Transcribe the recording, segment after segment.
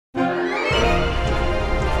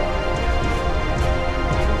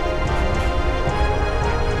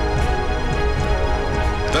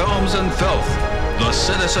Films and Filth, the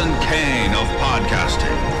Citizen Kane of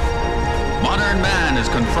podcasting. Modern man is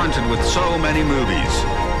confronted with so many movies.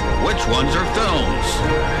 Which ones are films?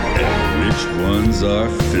 And which ones are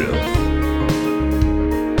filth?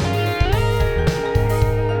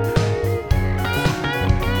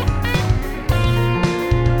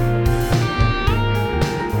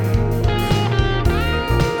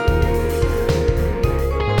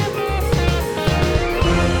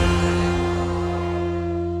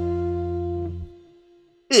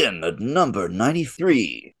 In at number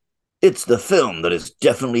 93, it's the film that is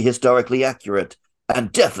definitely historically accurate and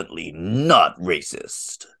definitely not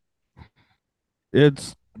racist.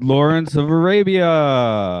 It's Lawrence of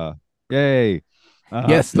Arabia. Yay.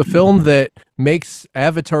 Yes, the film that makes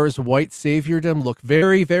Avatar's white saviordom look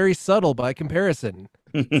very, very subtle by comparison.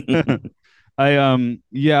 Although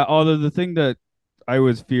the thing that I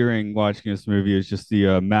was fearing watching this movie is just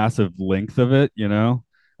the massive length of it, you know?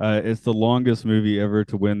 It's the longest movie ever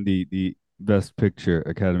to win the Best Picture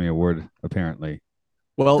Academy Award, apparently.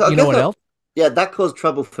 Well, you know what else? Yeah, that caused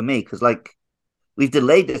trouble for me because, we've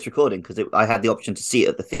delayed this recording because I had the option to see it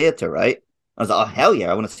at the theater, right? I was like, oh, hell yeah,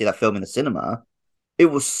 I want to see that film in the cinema. It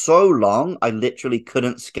was so long, I literally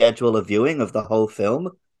couldn't schedule a viewing of the whole film.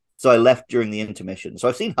 So I left during the intermission. So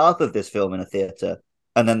I've seen half of this film in a theater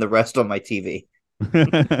and then the rest on my TV.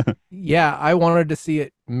 Yeah, I wanted to see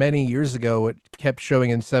it many years ago. It kept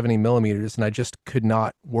showing in 70 millimeters, and I just could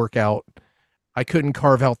not work out. I couldn't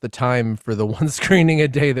carve out the time for the one screening a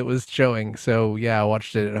day that was showing. So yeah, I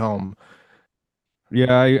watched it at home.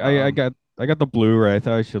 Yeah, I got the Blu-ray. I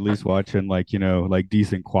thought I should at least watch in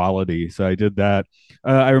decent quality. So I did that.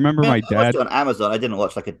 I remember my dad. I watched it on Amazon. I didn't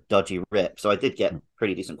watch a dodgy rip, so I did get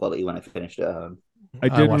pretty decent quality when I finished it at home. I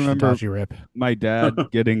did remember rip. My dad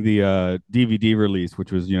getting the DVD release,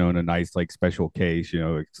 which was, in a nice special case,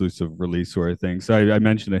 exclusive release sort of thing. So I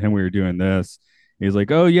mentioned to him we were doing this. He's like,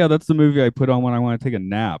 "Oh yeah, that's the movie I put on when I want to take a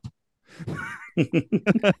nap."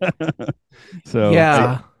 So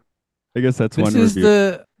yeah, I guess that's this one is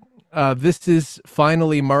review. This is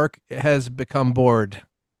finally Mark has become bored.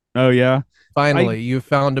 Oh yeah, finally you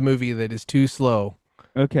found a movie that is too slow.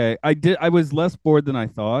 Okay, I was less bored than I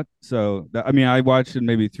thought. So I watched in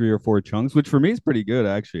maybe 3 or 4 chunks, which for me is pretty good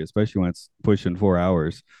actually, especially when it's pushing 4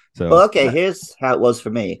 hours. So well, okay, here's how it was for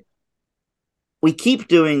me. We keep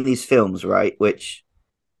doing these films, right? Which,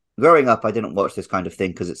 growing up, I didn't watch this kind of thing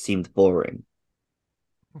because it seemed boring.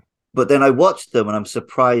 But then I watched them and I'm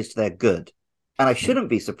surprised they're good. And I shouldn't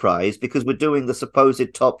be surprised because we're doing the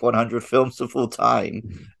supposed top 100 films of all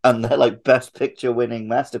time. And they're best picture winning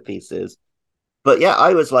masterpieces. But yeah,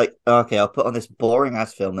 I was like, okay, I'll put on this boring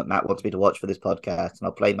ass film that Matt wants me to watch for this podcast and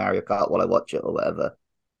I'll play Mario Kart while I watch it or whatever.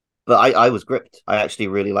 But I was gripped. I actually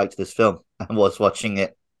really liked this film and was watching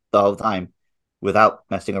it the whole time without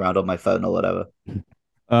messing around on my phone or whatever.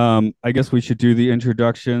 I guess we should do the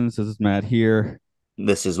introductions. This is Matt here.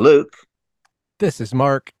 This is Luke. This is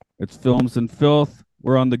Mark. It's Films and Filth.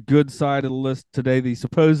 We're on the good side of the list today, the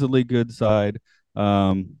supposedly good side,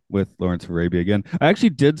 with Lawrence of Arabia again. I actually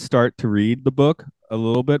did start to read the book a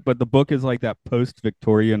little bit, but the book is like that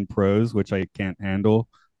post-Victorian prose, which I can't handle.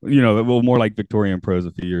 More like Victorian prose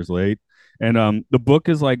a few years late. And the book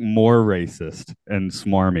is more racist and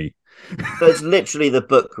smarmy. So it's literally the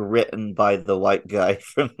book written by the white guy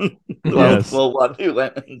from World War One who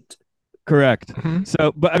went and... Correct. Mm-hmm.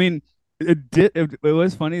 So, but it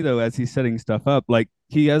was funny though, as he's setting stuff up,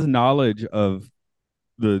 he has knowledge of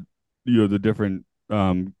the different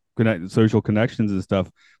social connections and stuff.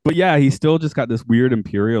 But yeah, he's still just got this weird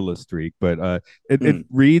imperialist streak. But it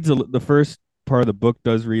reads the first part of the book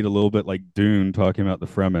does read a little bit like Dune talking about the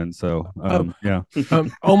Fremen. So yeah.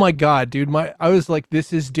 Oh my God, dude! I was like,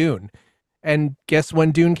 this is Dune, and guess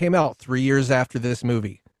when Dune came out? 3 years after this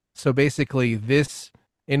movie. So basically, this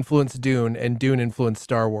influenced Dune, and Dune influenced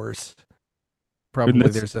Star Wars. Probably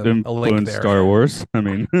there's a link there. Star Wars. I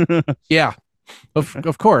mean, yeah,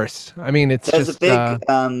 of course. I mean, it's there's just a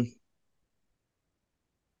big.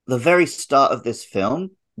 The very start of this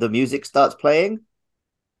film, the music starts playing,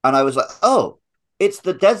 and I was like, "Oh, it's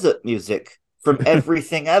the desert music from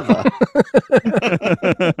Everything Ever."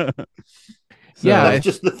 Yeah, it's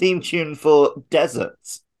just the theme tune for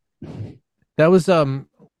deserts. That was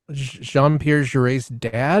Jean-Pierre Jaurés's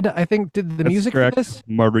dad, I think, did the music correct. for this.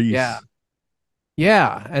 Maurice.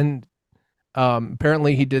 Yeah, and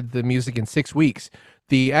apparently he did the music in 6 weeks.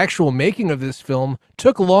 The actual making of this film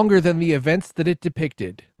took longer than the events that it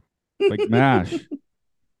depicted. Like MASH.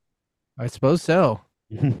 I suppose so.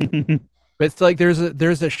 But it's like there's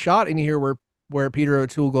a shot in here where Peter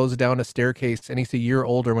O'Toole goes down a staircase and he's a year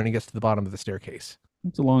older when he gets to the bottom of the staircase.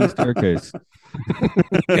 It's a long staircase.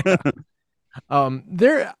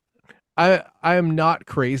 There, I am not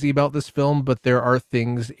crazy about this film, but there are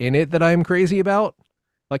things in it that I'm crazy about.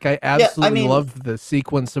 Like I absolutely love the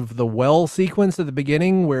sequence of the well sequence at the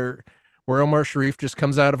beginning where Omar Sharif just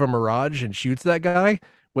comes out of a mirage and shoots that guy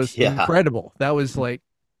was incredible. That was like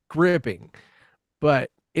gripping.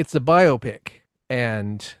 But it's a biopic,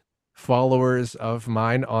 and followers of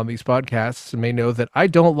mine on these podcasts may know that I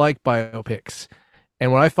don't like biopics.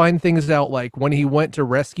 And when I find things out, like when he went to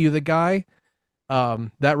rescue the guy,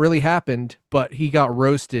 that really happened, but he got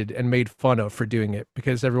roasted and made fun of for doing it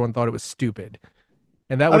because everyone thought it was stupid.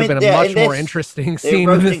 And that would have been a much more interesting scene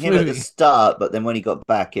in this movie. At the start, but then when he got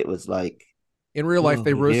back, it was like in real life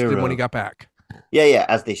they roasted him when he got back. Yeah,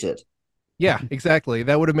 as they should. Yeah, exactly.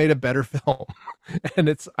 That would have made a better film.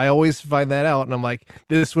 And I always find that out, and I'm like,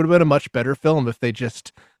 this would have been a much better film if they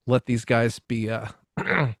just let these guys be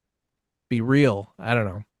be real. I don't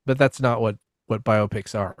know, but that's not what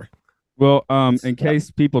biopics are. Well, in case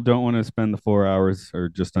people don't want to spend the 4 hours or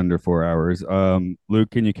just under 4 hours, Luke,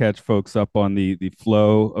 can you catch folks up on the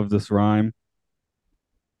flow of this rhyme?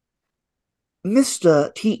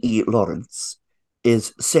 Mr. T.E. Lawrence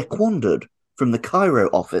is seconded from the Cairo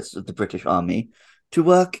office of the British Army to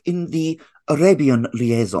work in the Arabian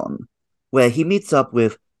Liaison, where he meets up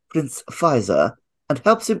with Prince Faisal and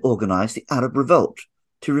helps him organize the Arab revolt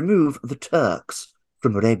to remove the Turks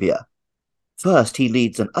from Arabia. First, he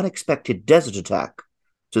leads an unexpected desert attack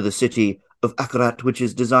to the city of Akarat, which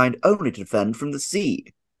is designed only to defend from the sea.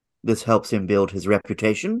 This helps him build his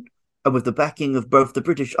reputation, and with the backing of both the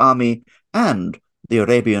British Army and the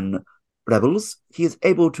Arabian rebels, he is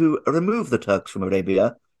able to remove the Turks from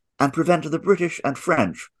Arabia and prevent the British and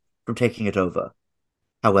French from taking it over.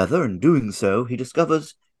 However, in doing so, he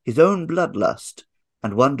discovers his own bloodlust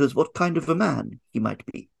and wonders what kind of a man he might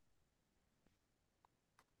be.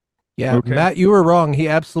 Yeah, okay. Matt, you were wrong. He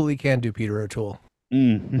absolutely can do Peter O'Toole.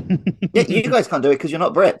 Yeah, you guys can't do it because you're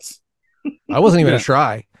not Brits. I wasn't even a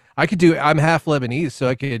try. I could do. I'm half Lebanese, so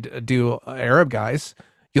I could do Arab guys.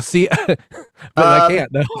 You'll see, but I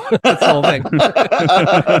can't. No, that's the whole thing.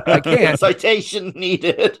 I can't. Citation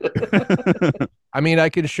needed. I mean, I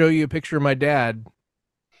can show you a picture of my dad.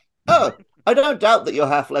 Oh, I don't doubt that you're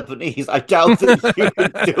half Lebanese. I doubt that you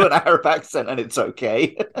can do an Arab accent and it's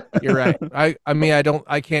okay. You're right. I mean,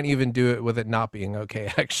 I can't even do it with it not being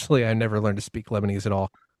okay. Actually, I never learned to speak Lebanese at all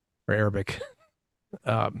or Arabic.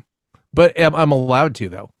 But I'm allowed to,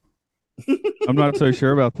 though. I'm not so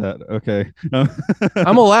sure about that. Okay.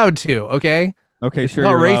 I'm allowed to. Okay. Okay. Sure.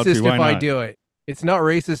 It's not racist if I do it. It's not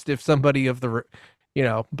racist if somebody of the,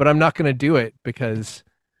 but I'm not going to do it because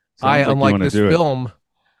unlike this film,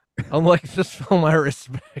 I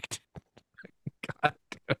respect. God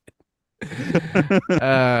damn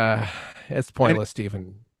it. It's pointless,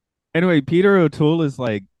 Stephen. Anyway, Peter O'Toole is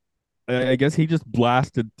like, I guess he just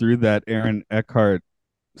blasted through that Aaron Eckhart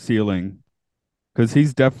ceiling. Because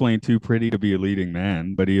he's definitely too pretty to be a leading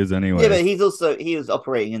man, but he is anyway. Yeah, but he was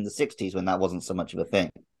operating in the 60s when that wasn't so much of a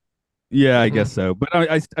thing. Yeah, I guess so. But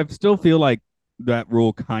I still feel like that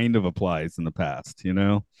rule kind of applies in the past,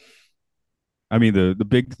 I mean, the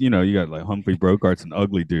big, you got like Humphrey Bogart's an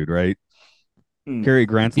ugly dude, right? Cary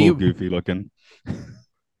Grant's a little goofy looking.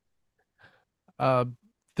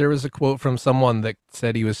 There was a quote from someone that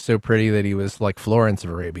said he was so pretty that he was like Florence of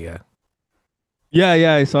Arabia.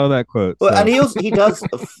 Yeah, I saw that quote. Well, and he does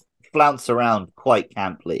flounce around quite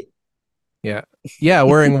camply. Yeah,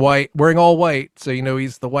 wearing all white, so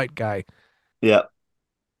he's the white guy. Yeah.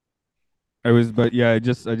 I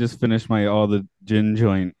just finished my All the Gin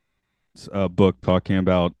Joint book talking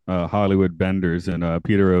about Hollywood benders, and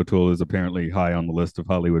Peter O'Toole is apparently high on the list of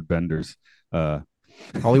Hollywood benders.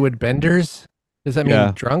 Hollywood benders? Does that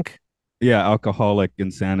mean drunk? Yeah, alcoholic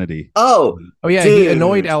insanity. Oh yeah, dude. He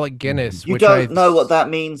annoyed Alec Guinness. You don't know what that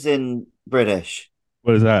means in British.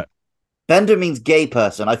 What is that? Bender means gay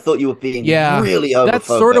person. I thought you were being really homophobic. That's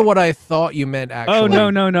sort of what I thought you meant, actually. Oh,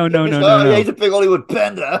 no. Yeah, he's a big Hollywood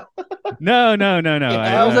bender. No.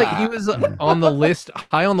 I was like, he was on the list,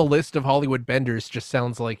 high on the list of Hollywood benders. Just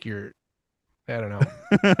sounds like you're, I don't know.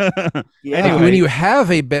 Yeah. Anyway,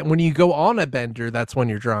 when you go on a bender, that's when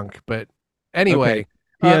you're drunk. But anyway. Okay.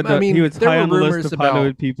 He was high on the list of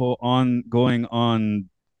Hollywood people going on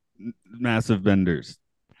massive benders.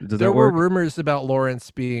 There were rumors about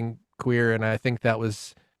Lawrence being queer, and I think that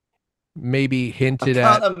was maybe hinted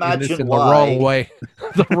at in the wrong way.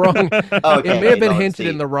 It may have been hinted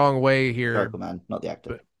in the wrong way here. Miracle Man, not the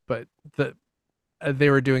actor. But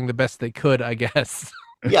they were doing the best they could, I guess.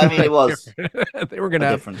 Yeah, I mean, it was. They were going to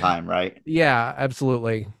have a different time, right? Yeah,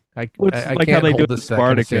 absolutely. I like can't how they hold do this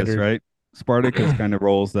Spartacus, right? Spartacus kind of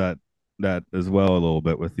rolls that that as well a little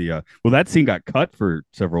bit with the well, that scene got cut for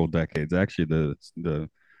several decades actually, the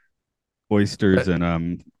oysters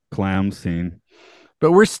and clam scene.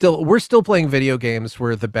 But we're still playing video games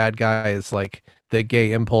where the bad guy is like the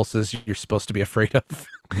gay impulses you're supposed to be afraid of.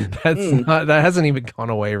 That hasn't even gone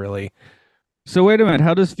away really. So wait a minute,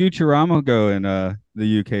 how does Futurama go in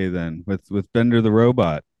the UK then with Bender the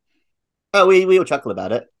robot? Oh, we all chuckle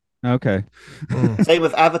about it. Okay. Same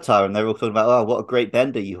with Avatar, and they're all talking about, oh, what a great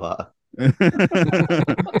bender you are.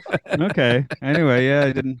 Okay. Anyway,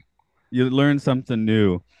 yeah, you learned something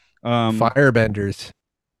new. Firebenders.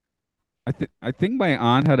 I think my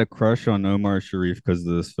aunt had a crush on Omar Sharif because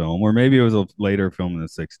of this film, or maybe it was a later film in the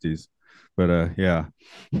 60s. But yeah.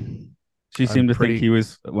 She seemed to think he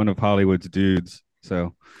was one of Hollywood's dudes.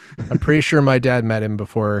 So I'm pretty sure my dad met him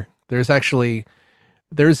before. There's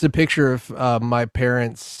a picture of my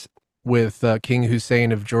parents with King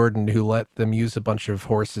Hussein of Jordan, who let them use a bunch of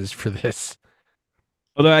horses for this.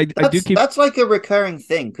 Although that's like a recurring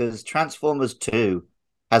thing, because Transformers 2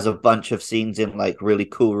 has a bunch of scenes in like really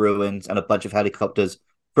cool ruins and a bunch of helicopters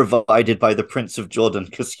provided by the Prince of Jordan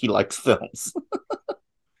because he likes films.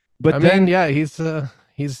 But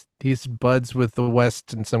he's buds with the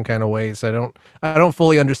West in some kind of ways. I don't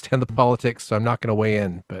fully understand the politics, so I'm not going to weigh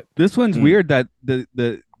in. But this one's weird that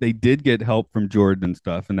they did get help from Jordan and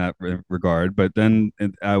stuff in that regard, but then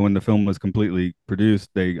when the film was completely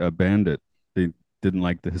produced, they banned it. They didn't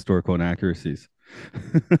like the historical inaccuracies.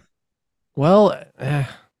 Well,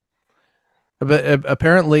 but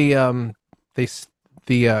apparently,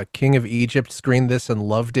 the King of Egypt screened this and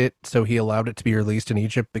loved it, so he allowed it to be released in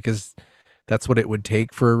Egypt because that's what it would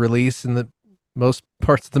take for a release in the most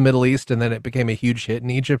parts of the Middle East, and then it became a huge hit in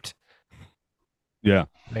Egypt. Yeah.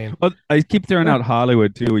 Well, I keep throwing out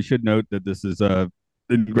Hollywood too. We should note that this is a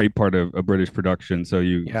great part of a British production, so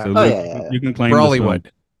you you can claim Brawleywood.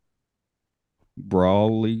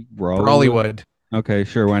 Brawleywood. Okay,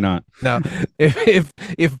 sure, why not? No,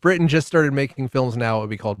 if Britain just started making films now, it would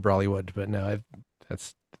be called Brawleywood. But no,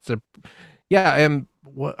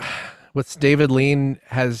 what's David Lean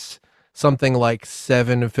has something like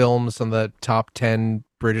 7 films on the top 10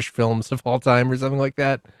 British films of all time, or something like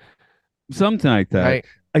that. Something like that. Right.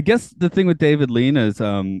 I guess the thing with David Lean is,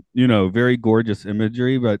 very gorgeous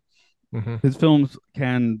imagery, but his films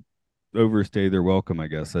can overstay their welcome, I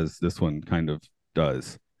guess, as this one kind of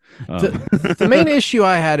does. The main issue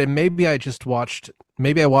I had, and maybe I watched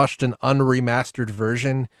an unremastered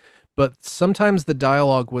version, but sometimes the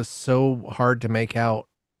dialogue was so hard to make out,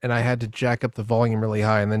 and I had to jack up the volume really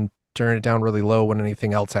high and then turn it down really low when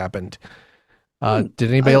anything else happened. Did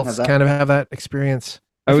anybody else kind of have that experience?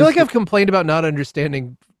 I feel like I've complained about not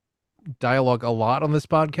understanding dialogue a lot on this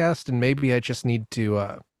podcast, and maybe I just need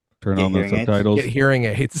to turn on the subtitles. Get hearing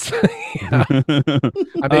aids. I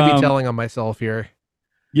may be telling on myself here.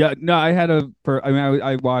 Yeah, no,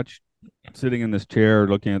 I watched sitting in this chair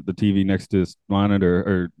looking at the TV next to this monitor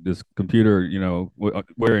or this computer,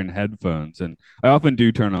 wearing headphones, and I often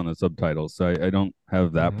do turn on the subtitles, so I don't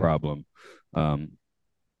have that problem.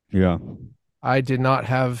 Yeah. I did not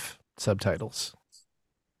have subtitles.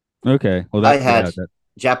 Okay. Well, I had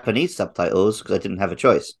Japanese subtitles because I didn't have a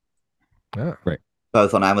choice. Oh. Right.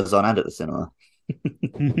 Both on Amazon and at the cinema.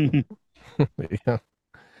 Yeah.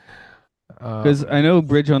 Because I know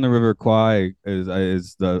Bridge on the River Kwai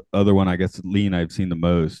is the other one, I guess, Lean I've seen the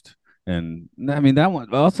most. And I mean, that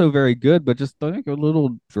one also very good, but just I think a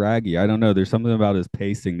little draggy. I don't know. There's something about his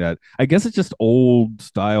pacing that I guess it's just old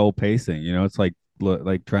style pacing. It's like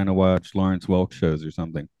trying to watch Lawrence Welk shows or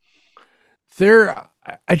something.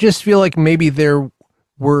 I just feel like maybe there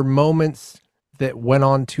were moments that went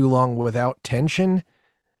on too long without tension,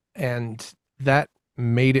 and that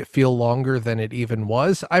made it feel longer than it even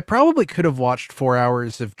was. I probably could have watched 4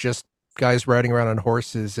 hours of just guys riding around on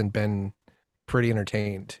horses and been pretty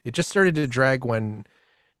entertained. It just started to drag when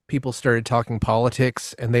people started talking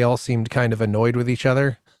politics and they all seemed kind of annoyed with each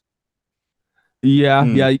other. Yeah.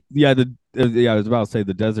 I was about to say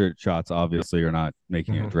the desert shots obviously are not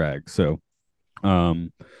making it drag. So,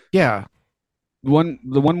 yeah. The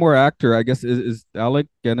one more actor, I guess, is Alec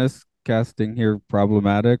Guinness casting here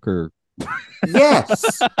problematic or?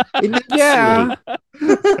 Yes. Yeah.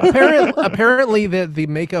 Apparently the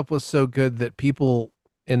makeup was so good that people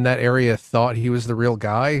in that area thought he was the real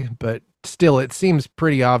guy, but still it seems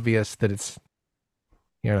pretty obvious that it's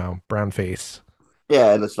brown face.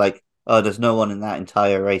 Yeah, it looks like there's no one in that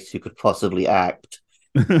entire race who could possibly act.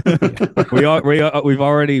 We've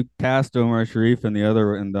already cast Omar Sharif in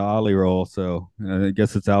the Ali role, so I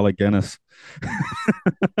guess it's Alec Guinness.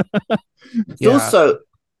 Also,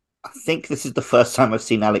 I think this is the first time I've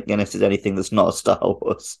seen Alec Guinness as anything that's not a Star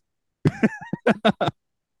Wars.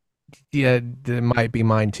 Yeah, it might be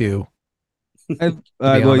mine too. Well,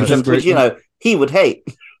 he's in, Which, he would hate.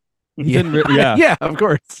 he's in yeah. Yeah, of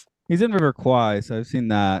course. He's in River Kwai, so I've seen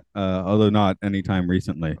that, although not anytime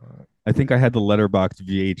recently. I think I had the Letterboxd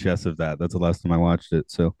VHS of that. That's the last time I watched it.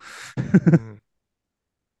 So,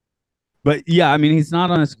 but yeah, I mean, he's not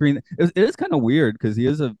on a screen. It is kind of weird because he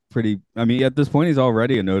is a pretty. I mean, at this point, he's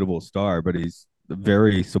already a notable star, but he's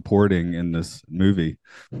very supporting in this movie.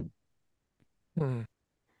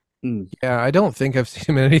 Yeah, I don't think I've seen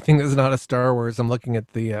him in anything that's not a Star Wars. I'm looking at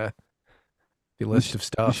the list of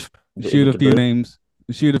stuff. Shoot a few names.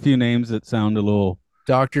 Shoot a few names that sound a little.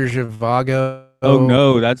 Dr. Zhivago. Oh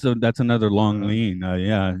no, that's another long lean.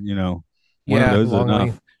 Yeah, one of those is enough.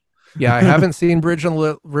 Lean. Yeah, I haven't seen Bridge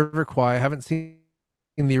on River Kwai. I haven't seen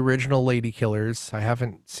the original Lady Killers. I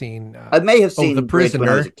haven't seen. I may have seen The Bridge Prisoner when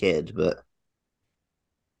I was a kid, but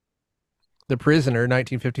The Prisoner,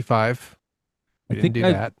 1955. We didn't do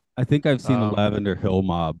that. I think I've seen the Lavender Hill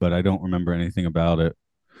Mob, but I don't remember anything about it.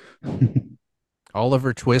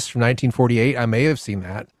 Oliver Twist from 1948. I may have seen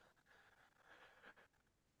that.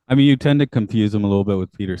 I mean, you tend to confuse him a little bit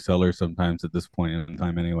with Peter Sellers sometimes at this point in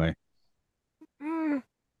time, anyway. I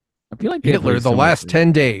feel like Hitler, the last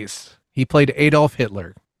 10 days. He played Adolf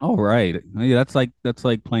Hitler. Oh, right. Yeah, that's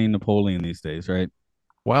like playing Napoleon these days, right?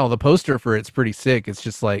 Wow, the poster for it's pretty sick. It's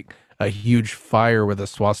just like a huge fire with a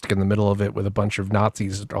swastika in the middle of it with a bunch of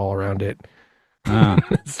Nazis all around it. Of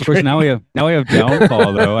course, now we have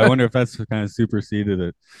Downfall, though. I wonder if that's kind of superseded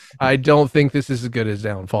it. I don't think this is as good as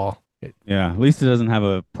Downfall. Yeah, at least it doesn't have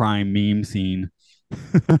a prime meme scene.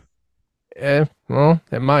 Well,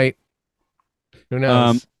 it might. Who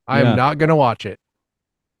knows? I'm not gonna watch it.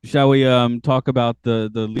 Shall we talk about the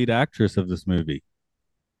lead actress of this movie?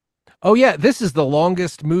 Oh yeah, this is the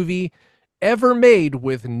longest movie ever made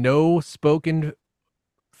with no spoken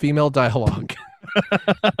female dialogue.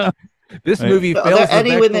 This movie fails. Are there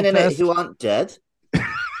any women in test. it who aren't dead?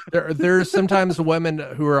 There's sometimes women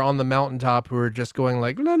who are on the mountaintop who are just going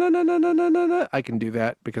like la, la, la, la, la, la, la. I can do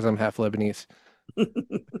that because I'm half Lebanese.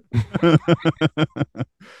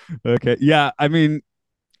 Okay, yeah. I mean,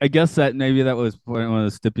 I guess that maybe that was one of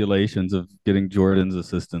the stipulations of getting Jordan's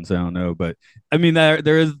assistance. I don't know, but I mean,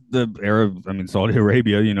 there is the Arab. I mean, Saudi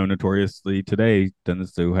Arabia, notoriously today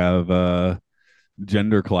tends to have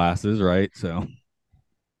gender classes, right? So.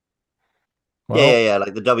 Well, yeah.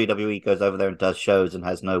 Like the WWE goes over there and does shows and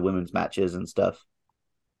has no women's matches and stuff.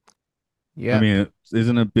 Yeah. I mean,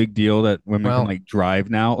 isn't it a big deal that women can like drive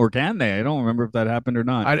now, or can they? I don't remember if that happened or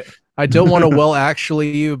not. I don't want to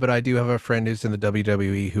actually you, but I do have a friend who's in the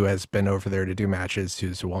WWE who has been over there to do matches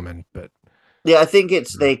who's a woman. But yeah, I think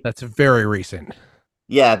that's very recent.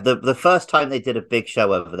 Yeah, the first time they did a big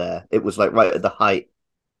show over there, it was like right at the height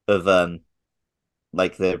of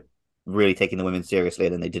like they're really taking the women seriously,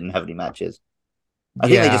 and then they didn't have any matches. I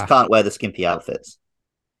think they just can't wear the skimpy outfits.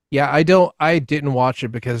 Yeah, I didn't watch it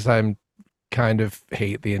because I'm kind of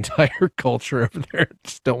hate the entire culture over there.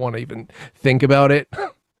 Just don't want to even think about it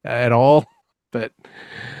at all. But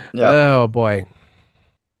oh boy.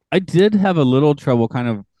 I did have a little trouble kind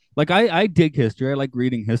of like I dig history. I like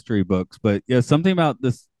reading history books, but yeah, something about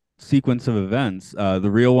this sequence of events, the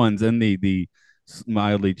real ones and the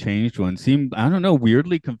mildly changed ones seemed, I don't know,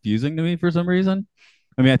 weirdly confusing to me for some reason.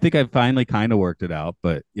 I mean, I think I finally kind of worked it out,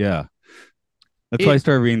 but yeah. That's why I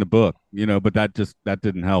started reading the book, but that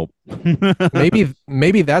didn't help.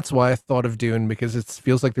 maybe that's why I thought of Dune, because it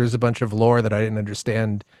feels like there's a bunch of lore that I didn't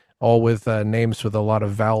understand, all with names with a lot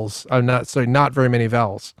of vowels. Not very many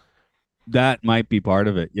vowels. That might be part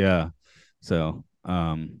of it, yeah. So,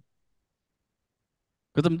 because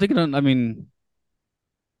I'm thinking, I mean,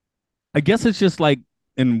 I guess it's just like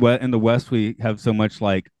in the West we have so much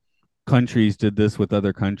like countries did this with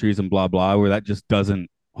other countries and blah blah, where that just doesn't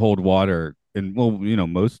hold water in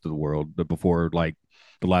most of the world before like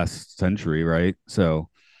the last century, right? So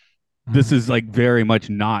this is like very much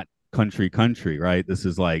not country, right? This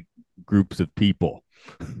is like groups of people,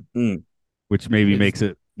 which maybe makes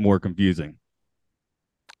it more confusing.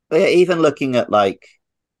 But yeah, even looking at like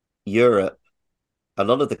Europe, a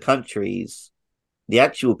lot of the countries, the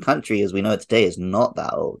actual country as we know it today is not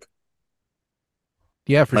that old.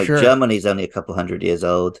 Yeah, for sure. Germany's only a couple hundred years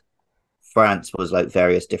old. France was like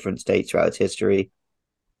various different states throughout its history.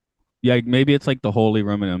 Yeah, maybe it's like the Holy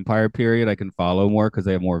Roman Empire period. I can follow more because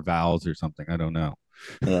they have more vowels or something. I don't know.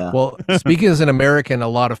 Yeah. Well, speaking as an American, a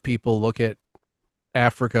lot of people look at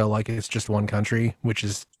Africa like it's just one country, which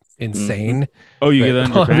is insane. Oh, you get that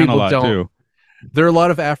in Japan a lot too. There are a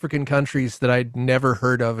lot of African countries that I'd never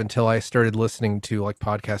heard of until I started listening to like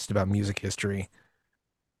podcasts about music history.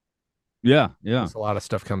 Yeah, yeah. A lot of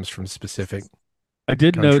stuff comes from specific I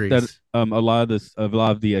did note that countries. a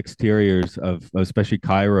lot of the exteriors of especially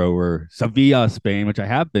Cairo were Sevilla, Spain, which I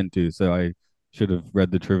have been to, so I should have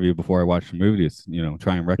read the trivia before I watched the movie to,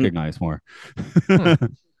 try and recognize more. Hmm.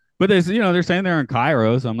 But there's, they're saying they're in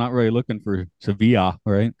Cairo, so I'm not really looking for Sevilla,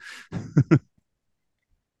 right?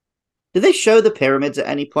 Did they show the pyramids at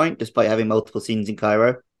any point, despite having multiple scenes in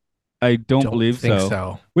Cairo? I don't Don't believe think so.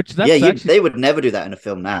 so. Which that's Yeah, actually they would never do that in a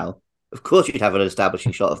film now. Of course, you'd have an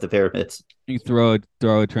establishing shot of the pyramids. you throw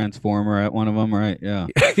a transformer at one of them, right? Yeah.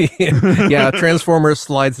 Yeah, Transformers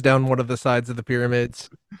slides down one of the sides of the pyramids.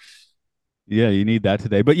 Yeah, you need that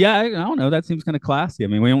today. But yeah, I don't know. That seems kind of classy. I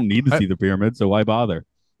mean, we don't need to see the pyramid, so why bother?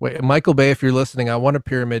 Wait, Michael Bay, if you're listening, I want a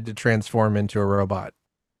pyramid to transform into a robot.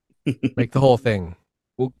 Make the whole thing.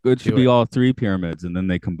 Well, it should Do be it. all three pyramids, and then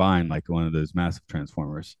they combine like one of those massive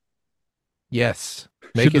transformers. Yes.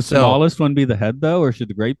 Should Make the it so. smallest one be the head, though, or should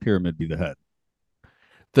the Great Pyramid be the head?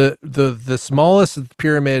 The smallest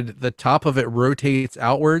pyramid, the top of it rotates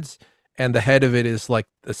outwards, and the head of it is like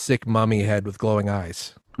a sick mummy head with glowing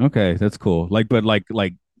eyes. Okay, that's cool. But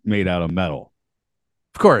made out of metal.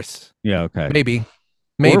 Of course. Yeah. Okay. Maybe.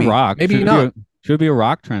 Or rock. Maybe should not. Should be a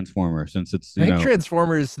rock transformer since it's I think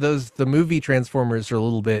Transformers, the movie Transformers are a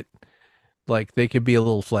little bit like they could be a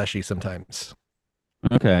little fleshy sometimes.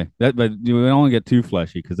 Okay. But we don't want to get too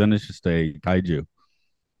fleshy because then it's just a kaiju.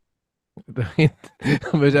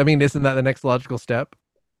 But I mean, isn't that the next logical step?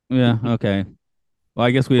 Yeah. Okay. Well,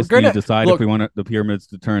 I guess we We're just need to gonna- decide look- if we want the pyramids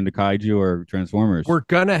to turn to kaiju or Transformers. We're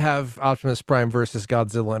gonna have Optimus Prime versus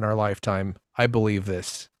Godzilla in our lifetime. I believe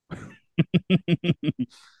this.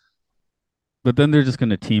 But then they're just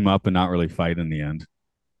going to team up and not really fight in the end.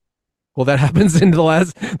 Well, that happens in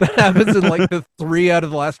that happens in like the 3 out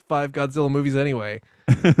of the last 5 Godzilla movies anyway.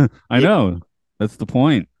 I know. That's the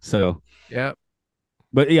point. So, Yeah.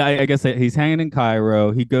 but yeah, I guess he's hanging in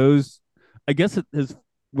Cairo. He goes, I guess his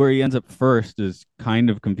where he ends up first is kind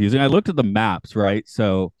of confusing. I looked at the maps, right?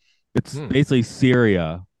 So it's basically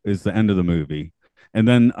Syria is the end of the movie. And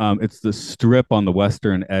then it's the strip on the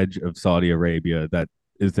western edge of Saudi Arabia that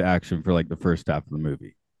is the action for like the first half of the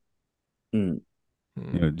movie.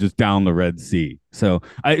 Just down the Red Sea. So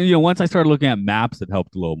once I started looking at maps, it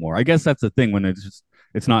helped a little more. I guess that's the thing when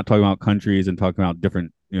it's not talking about countries and talking about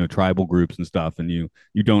different tribal groups and stuff, and you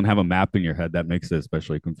don't have a map in your head, that makes it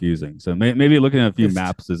especially confusing. So maybe looking at a few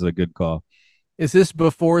maps is a good call. Is this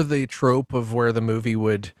before the trope of where the movie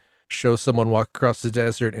would show someone walk across the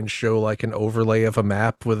desert and show like an overlay of a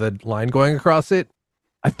map with a line going across it?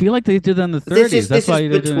 I feel like they did that in the 30s. This is That's why they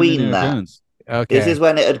did between Indiana that. Jones. Okay. This is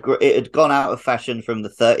when it had gone out of fashion from the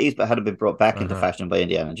 30s, but hadn't been brought back into fashion by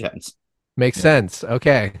Indiana Jones. Makes sense.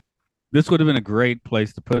 Okay. This would have been a great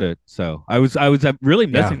place to put it. So I was really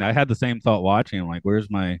missing that. I had the same thought watching. I'm like, where's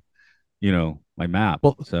my, my map?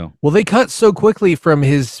 Well, they cut so quickly from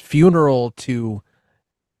his funeral to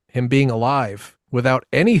him being alive without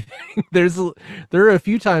anything. There are a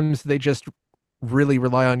few times they just really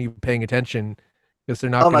rely on you paying attention because they're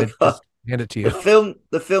not going to just hand it to you.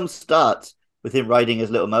 The film starts with him riding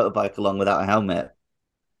his little motorbike along without a helmet.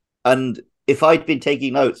 And if I'd been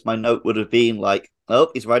taking notes, my note would have been like,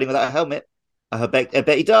 oh, he's riding without a helmet. I bet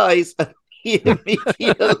he dies. He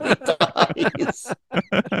immediately dies.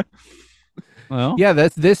 Well, yeah,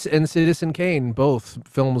 that's this and Citizen Kane, both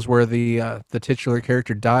films where the titular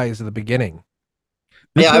character dies at the beginning.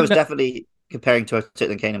 I was definitely comparing to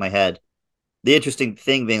Citizen Kane in my head. The interesting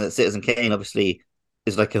thing being that Citizen Kane obviously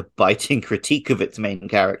is like a biting critique of its main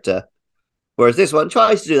character, whereas this one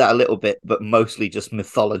tries to do that a little bit, but mostly just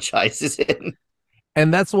mythologizes him.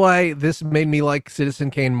 And that's why this made me like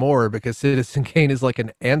Citizen Kane more, because Citizen Kane is like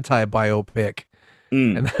an anti-biopic.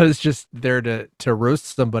 And that was just there to roast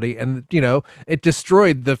somebody. And, it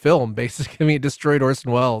destroyed the film, basically. I mean, it destroyed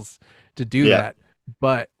Orson Welles to do that.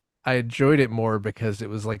 But I enjoyed it more because it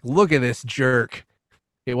was like, look at this jerk.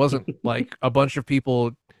 It wasn't like a bunch of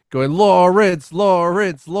people going, Lawrence. What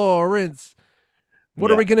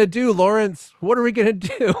are we going to do, Lawrence? What are we going to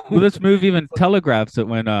do? Well, this movie even telegraphs it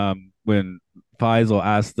when Faisal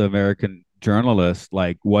asked the American journalist,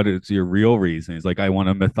 like, what is your real reason? He's like, I want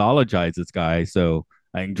to mythologize this guy so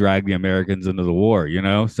I can drag the Americans into the war,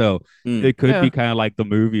 So it could be kind of like the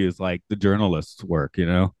movie is like the journalist's work,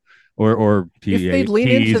 or if they'd lean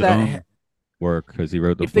into that work because he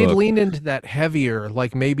wrote the book. If they'd leaned into that heavier,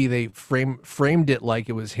 like maybe they framed it like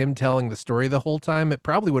it was him telling the story the whole time, it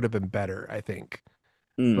probably would have been better, I think.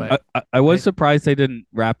 But I was surprised they didn't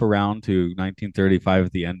wrap around to 1935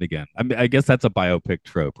 at the end again. I mean, I guess that's a biopic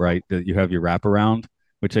trope, right? That you have your wraparound,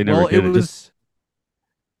 which they never did.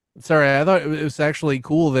 sorry, I thought it was actually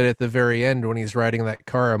cool that at the very end when he's riding that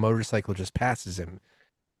car, a motorcycle just passes him.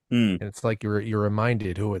 Hmm. And it's like you're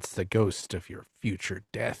reminded, oh, it's the ghost of your future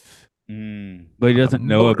death. But he On a doesn't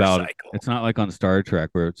know about it. motorcycle. It's not like on Star Trek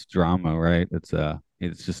where it's drama, right? It's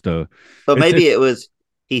just a But It's- maybe it's- it was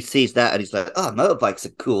he sees that and he's like, "Oh, motorbikes are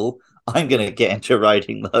cool. I'm gonna get into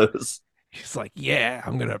riding those." He's like, yeah,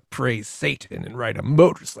 I'm gonna praise Satan and ride a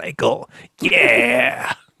motorcycle.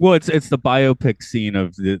 Yeah. well, it's the biopic scene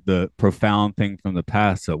of the profound thing from the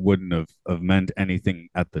past that wouldn't have meant anything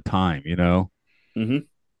at the time, you know? Hmm.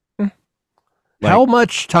 How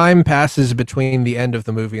much time passes between the end of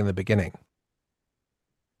the movie and the beginning?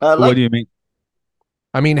 What Like do you mean?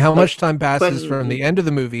 I mean, how Like much time passes 20 from the end of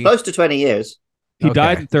the movie? close to 20 years. He Okay.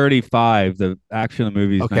 died in 35. The action of the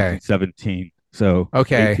movie is Okay. 1917. So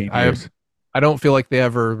Okay, 18 years. I don't feel like they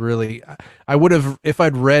ever really. I would have, if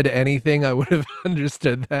I'd read anything, I would have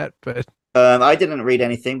understood that. But I didn't read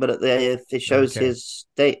anything, but it shows Okay. his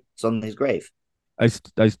dates on his grave. I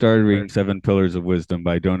started reading Seven Pillars of Wisdom,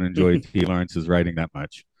 but I don't enjoy T. Lawrence's writing that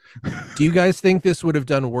much. do you guys think this would have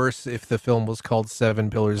done worse if the film was called Seven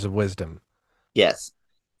Pillars of Wisdom? Yes.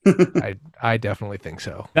 I definitely think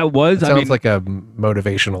so. That was, It I sounds mean, like a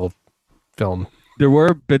motivational film. there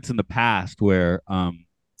were bits in the past where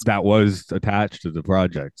that was attached to the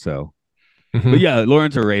project. So, Mhm. but yeah,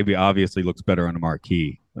 Lawrence Arabia obviously looks better on a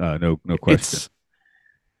marquee. No question. It's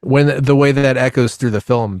when the way that echoes through the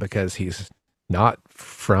film because he's not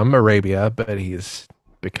from Arabia, but he's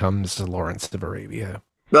becomes Lawrence of Arabia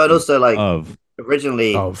But also, like, Of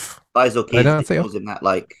originally, of Faisal Did I not Keith say- was in that,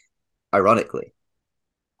 like, ironically.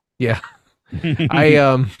 yeah. I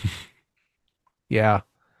yeah.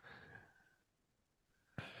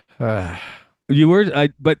 you were,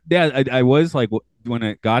 but yeah, I was like when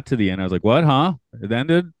it got to the end, I was like, what, huh? It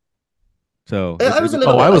ended. So I was a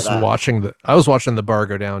little Oh, bit I like was that. watching the bar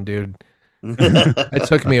go down, dude. It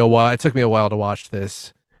took me a while. It took me a while to watch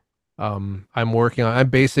this. I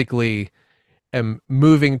basically am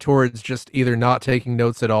moving towards just either not taking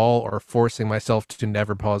notes at all or forcing myself to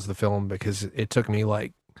never pause the film because it took me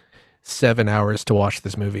like 7 hours to watch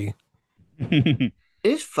this movie. It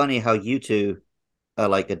is funny how you two are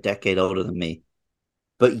like a decade older than me,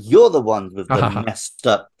 but you're the ones with the messed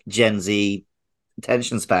up Gen Z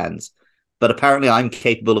attention spans. But apparently, I'm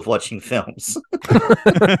capable of watching films.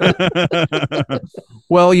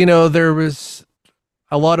 Well, there was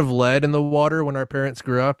a lot of lead in the water when our parents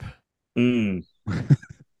grew up Mm.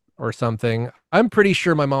 or something. I'm pretty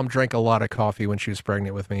sure my mom drank a lot of coffee when she was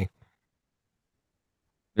pregnant with me.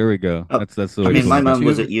 There we go. Oh, That's the I way mean, to my look at mum it.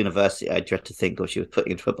 was at university. I dread to think what she was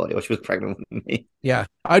putting into her body while she was pregnant with me. Yeah,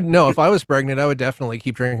 I'd know if I was pregnant, I would definitely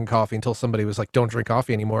keep drinking coffee until somebody was like, "Don't drink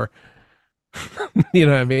coffee anymore." You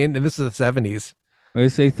know what I mean? And this is the 70s. They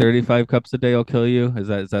say 35 cups a day will kill you. Is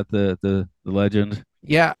that the legend?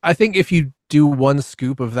 Yeah, I think if you do one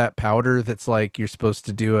scoop of that powder, that's like you're supposed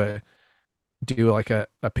to do like a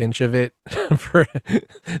pinch of it.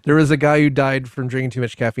 There was a guy who died from drinking too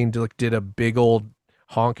much caffeine. Did a big old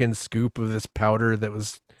honking scoop of this powder that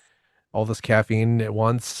was all this caffeine at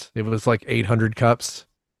once. It was like 800 cups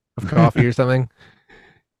of coffee or something.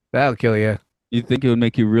 That'll kill you. You'd think it would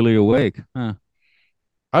make you really awake, huh?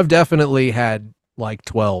 I've definitely had like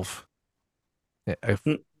 12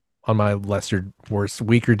 Hmm. on my worse,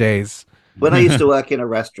 weaker days. When I used to work in a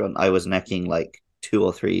restaurant, I was necking like 2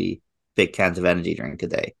 or 3 big cans of energy drink a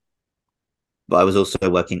day. But I was also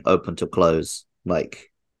working open to close,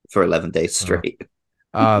 like for 11 days straight.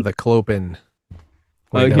 The Clopen. Oh,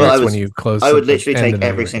 Wait, no, yeah. that's I when you close. I would at the literally end take of the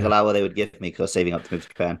every night, single hour they would give me because I was saving up to move to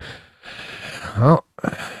Japan. Well,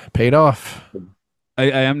 paid off. I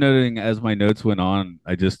am noting as my notes went on,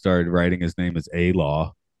 I just started writing his name as A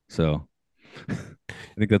Law. So I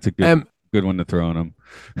think that's a good one to throw on him.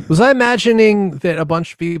 Was I imagining that a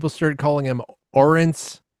bunch of people started calling him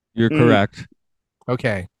Orance? You're Mm. correct.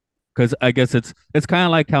 Okay. Because I guess it's kind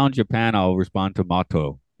of like how in Japan I'll respond to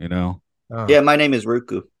Mato, you know? Oh. Yeah, my name is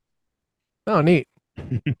Ruku. Oh, neat.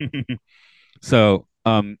 So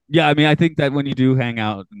yeah, I mean I think that when you do hang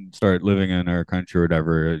out and start living in our country or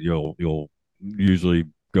whatever, you'll usually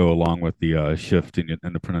go along with the shift in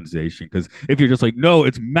the pronunciation. Because if you're just like, no,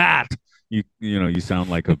 it's Matt, you sound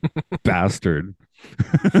like a bastard.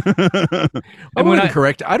 I And when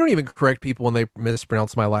I don't even correct people when they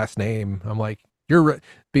mispronounce my last name. I'm like, you're right.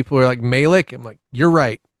 People are like Malik. I'm like, you're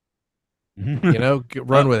right.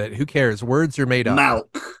 Run with it. Who cares? Words are made up.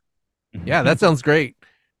 Malk. Yeah, that sounds great.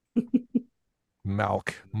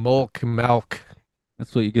 Malk.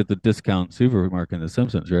 That's what you get the discount supermarket in The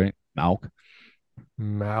Simpsons, right? Malk.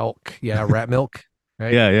 Malk. Yeah, rat milk.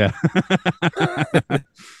 Right? Yeah.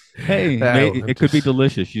 Hey, it could be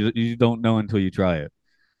delicious. You don't know until you try it.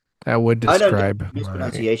 That would I don't describe get my...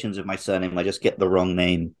 mispronunciations of my surname. I just get the wrong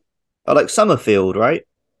name. I like Summerfield, right?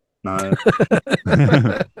 No.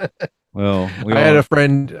 Well, I have a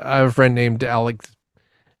friend named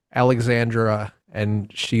Alexandra,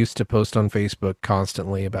 and she used to post on Facebook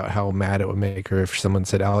constantly about how mad it would make her if someone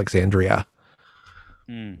said Alexandria.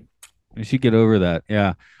 You should get over that.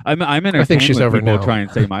 Yeah, I'm entertained I think she's when over people now. try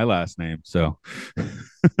and say my last name. So,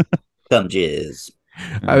 Come jizz.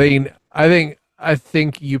 I mean, I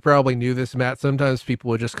think you probably knew this, Matt. Sometimes people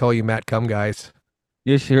would just call you Matt Cum Guys.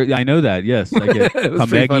 yeah, sure. I know that. Yes, I get It was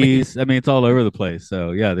pretty funny. Cumeggies. I mean, it's all over the place.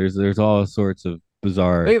 So yeah, there's all sorts of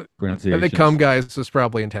bizarre I pronunciations. think Cum Guys was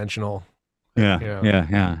probably intentional.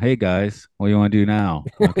 Yeah. Hey guys, what do you want to do now?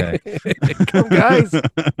 Okay. Cum Guys.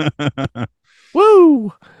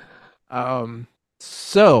 Woo.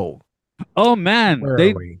 So. Oh man, Where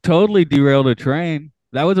they are we? totally derailed a train.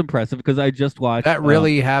 That was impressive because I just watched. That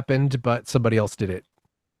really happened, but somebody else did it.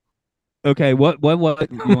 Okay, what you want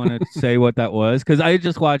to say what that was? Because I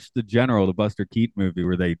just watched the Buster Keaton movie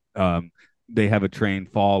where they have a train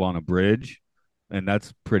fall on a bridge, and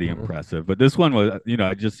that's pretty impressive. But this one was,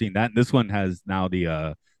 I just seen that. And this one has now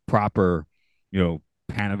the proper,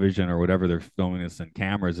 Panavision or whatever they're filming this in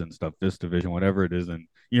cameras and stuff, VistaVision, whatever it is, and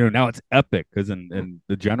now it's epic because in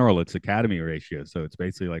the General it's Academy ratio, so it's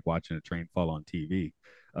basically like watching a train fall on TV.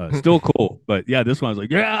 Still cool, but yeah, this one I was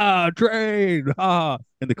like, yeah, train, and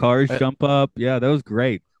the cars jump up. Yeah, that was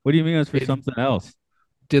great. What do you mean it was for something else?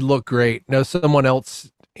 Did look great. No, someone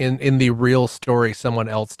else in the real story, someone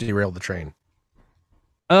else derailed the train.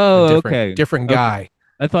 Oh, okay, different guy.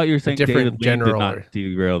 I thought you were saying different David Lean did general. not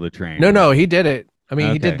derail the train. No, he did it. I mean,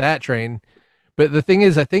 Okay. he did that train. But the thing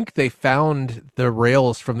is, I think they found the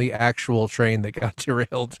rails from the actual train that got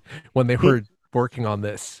derailed when they were working on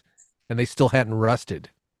this, and they still hadn't rusted.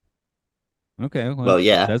 Okay, Well,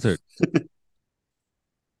 yeah. Desert. You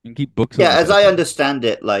can keep books. Yeah, as I understand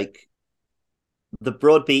it, like the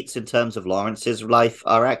broad beats in terms of Lawrence's life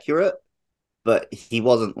are accurate, but he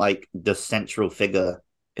wasn't like the central figure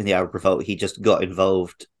in the Arab Revolt. He just got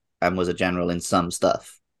involved and was a general in some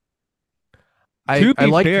stuff. To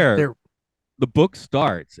be fair, the book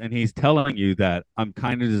starts and he's telling you that I'm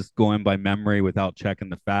kind of just going by memory without checking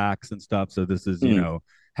the facts and stuff. So this is,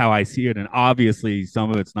 how I see it. And obviously some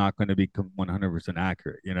of it's not going to be 100%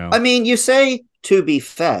 accurate, I mean, you say, to be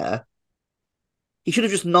fair, he should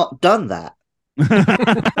have just not done that.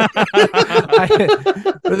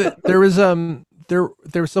 There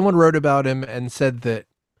was someone wrote about him and said that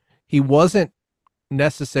he wasn't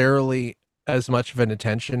necessarily as much of an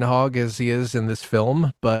attention hog as he is in this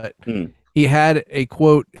film, but he had a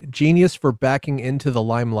quote genius for backing into the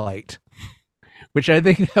limelight, which I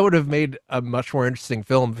think that would have made a much more interesting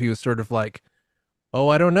film if he was sort of like, oh,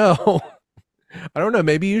 I don't know,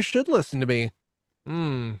 maybe you should listen to me,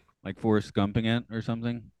 like Forrest Gumping it or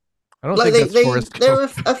something. I don't think that's Forrest Gump. There are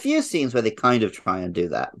a few scenes where they kind of try and do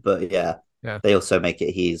that, but yeah. They also make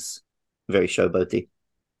it he's very showboaty.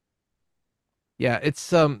 Yeah,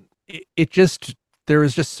 it's it just, there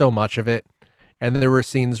was just so much of it, and there were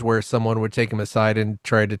scenes where someone would take him aside and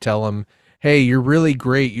try to tell him, hey, you're really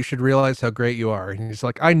great, you should realize how great you are, and he's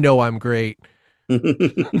like, I know I'm great.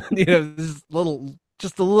 There's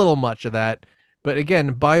just a little much of that. But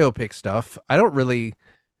again, biopic stuff, I don't really,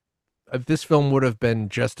 this film would have been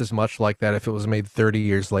just as much like that if it was made 30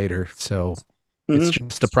 years later. So it's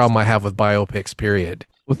just a problem I have with biopics, period.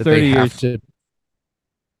 Well, 30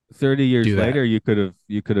 years later, you could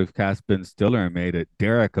have cast Ben Stiller and made it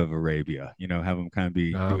Derek of Arabia. Have him kind of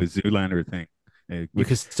do a Zoolander thing. You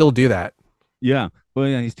could still do that. Yeah. Well,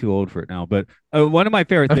 yeah, he's too old for it now. But one of my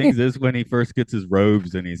favorite things is when he first gets his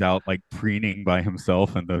robes and he's out like preening by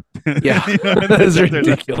himself and that's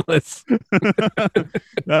ridiculous.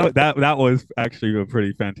 that was actually a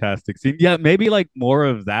pretty fantastic scene. Yeah, maybe like more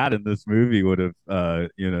of that in this movie would have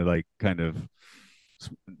like kind of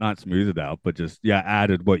not smoothed it out, but just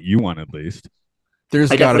added what you want at least. I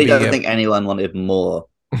definitely don't think anyone wanted more.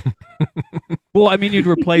 Well, I mean, you'd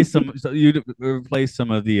replace some of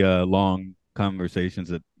the long conversations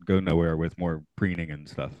that go nowhere with more preening and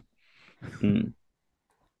stuff.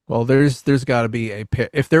 Well, there's got to be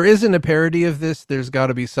if there isn't a parody of this, there's got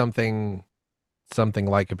to be something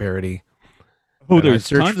like a parody. Oh, there's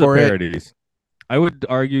tons of parodies. I would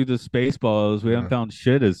argue the Spaceballs, we haven't found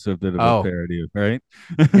shit as a bit of a parody, right?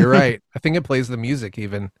 You're right. I think it plays the music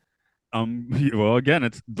even. Well, again,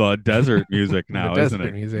 it's the desert music now, isn't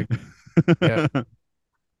it? Music. Yeah.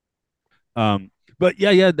 But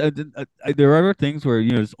there are things where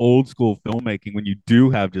it's old school filmmaking when you do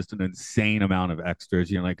have just an insane amount of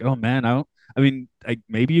extras. You're like, oh man, I I mean,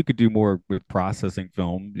 maybe you could do more with processing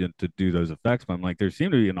film, to do those effects, but I'm like, there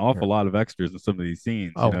seem to be an awful lot of extras in some of these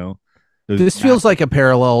scenes. Oh, Those this feels like a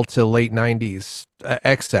parallel to late 90s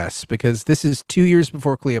excess, because this is 2 years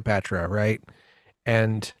before Cleopatra, right?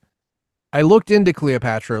 And I looked into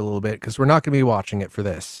Cleopatra a little bit because we're not going to be watching it for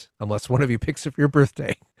this unless one of you picks it for your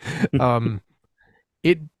birthday.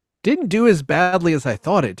 It didn't do as badly as I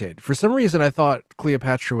thought it did. For some reason, I thought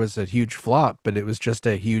Cleopatra was a huge flop, but it was just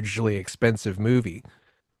a hugely expensive movie.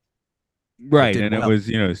 right, did and well.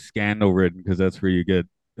 it was scandal ridden because that's where you get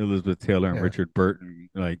Elizabeth Taylor and Yeah. Richard Burton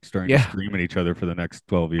like starting Yeah. to scream at each other for the next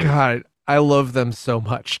 12 years. God, I love them so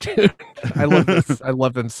much, dude. I love this. I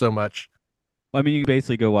love them so much. I mean, you can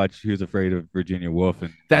basically go watch Who's Afraid of Virginia Woolf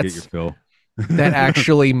and get your That's fill. that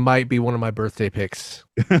actually might be one of my birthday picks.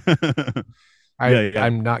 Yeah.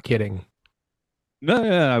 I'm not kidding. No,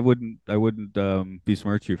 yeah, I wouldn't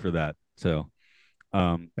besmirch you for that. So,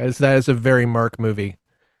 That is a very Mark movie.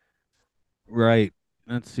 right.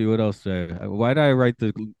 Let's see what else. Why did I write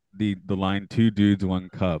the line two dudes, one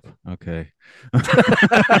cup? Okay.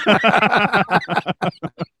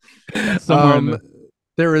 Somewhere in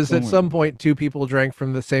There is at somewhere. some point two people drank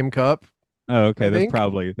from the same cup. Oh, okay. I think.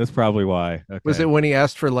 That's probably why. Okay. Was it when he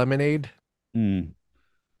asked for lemonade? Hmm.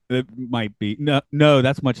 It might be. No,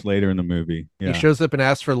 that's much later in the movie. Yeah. He shows up and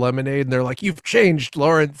asks for lemonade, and they're like, "You've changed,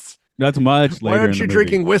 Lawrence. That's much Why later aren't in you the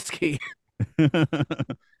drinking whiskey?" movie.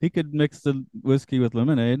 He could mix the whiskey with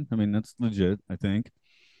lemonade. I mean, that's legit, I think.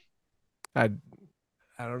 I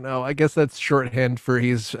don't know. I guess that's shorthand for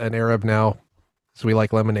he's an Arab now, so we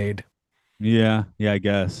like lemonade. Yeah, I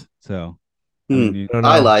guess. So Hmm. you- I don't know.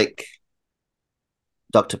 I like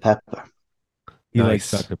Dr. Pepper. he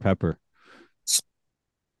likes Nice. Dr. Pepper.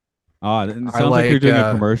 Ah, it sounds I like you're like, doing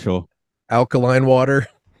a commercial. alkaline water.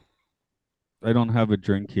 I don't have a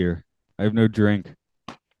drink here. I have no drink.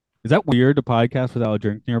 Is that weird to podcast without a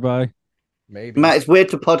drink nearby? Maybe. Matt, it's weird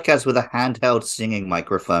to podcast with a handheld singing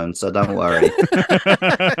microphone, so don't worry.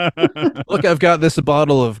 Look, I've got this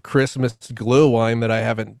bottle of Christmas glue wine that I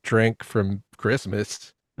haven't drank from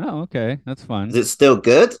Christmas. Oh, okay. That's fun. Is it still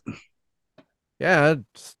good? Yeah,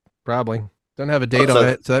 it's probably. Don't have a date Also- on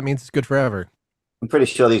it, so that means it's good forever. I'm pretty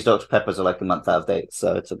sure these Dr. Peppers are like a month out of date,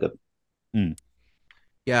 so it's a good.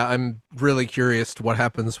 Yeah, I'm really curious to what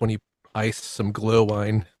happens when you ice some glue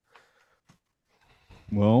wine.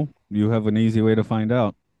 Well, you have an easy way to find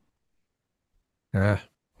out.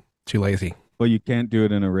 Too lazy. But you can't do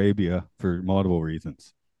it in Arabia for multiple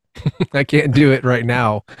reasons. I can't do it right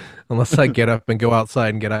now unless I get up and go outside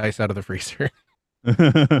and get ice out of the freezer.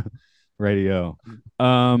 Radio.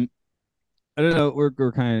 I don't know.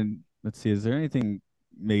 We're kind of, let's see. Is there anything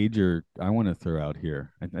major I want to throw out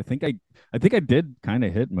here? I think I did kind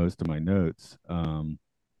of hit most of my notes.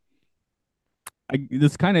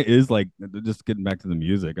 This kind of is like just getting back to the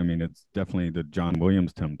music. I mean, it's definitely the John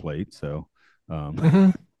Williams template. So,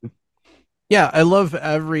 Yeah, I love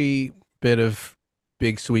every bit of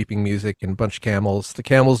big sweeping music and bunch of camels. The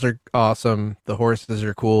camels are awesome. The horses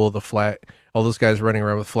are cool. The flag, all those guys running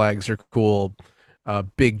around with flags are cool.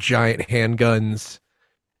 Big giant handguns,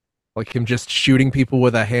 like him just shooting people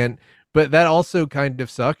with a hand. But that also kind of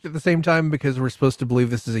sucked at the same time because we're supposed to believe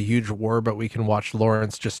this is a huge war, but we can watch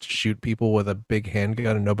Lawrence just shoot people with a big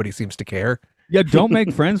handgun and nobody seems to care. yeah, don't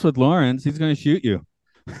make friends with Lawrence. He's going to shoot you.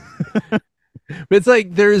 But it's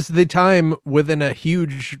like there's the time within a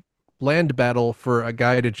huge land battle for a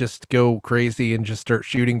guy to just go crazy and just start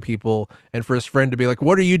shooting people, and for his friend to be like,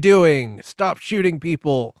 "What are you doing? Stop shooting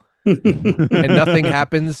people!" and nothing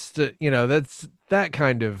happens. That's that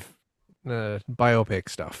kind of biopic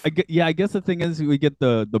stuff. I guess the thing is we get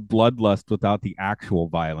the bloodlust without the actual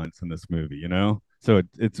violence in this movie, you know? So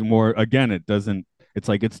it's more, again, it doesn't, it's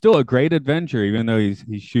like it's still a great adventure even though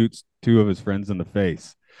he shoots two of his friends in the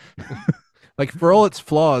face. Like for all its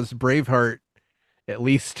flaws, Braveheart, at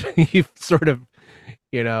least you sort of,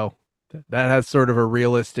 that has sort of a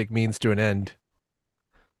realistic means to an end.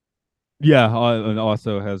 Yeah, and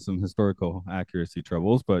also has some historical accuracy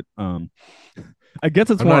troubles, but I guess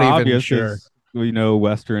it's I'm more not even obvious sure. as we know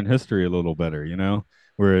Western history a little better, you know?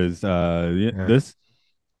 Whereas this,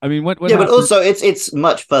 I mean, what Yeah, but happened- also it's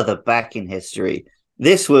much further back in history.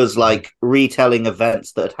 This was like retelling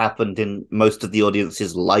events that had happened in most of the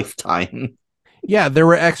audience's lifetime. Yeah, there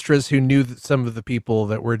were extras who knew some of the people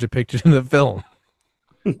that were depicted in the film.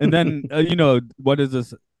 and then what is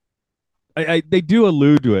this? They do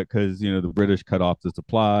allude to it because the British cut off the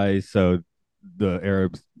supplies, so the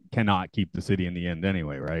Arabs cannot keep the city in the end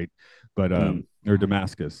anyway, right? But or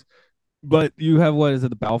Damascus. But you have what is it,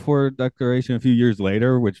 the Balfour Declaration a few years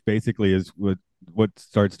later, which basically is what what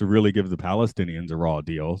starts to really give the Palestinians a raw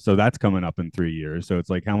deal. So that's coming up in 3 years. So it's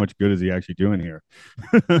like, how much good is he actually doing here,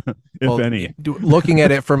 if any? Looking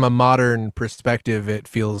at it from a modern perspective, it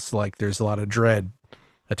feels like there's a lot of dread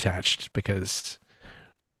attached because,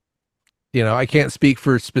 I can't speak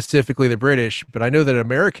for specifically the British, but I know that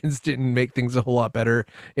Americans didn't make things a whole lot better,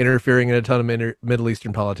 interfering in a ton of Middle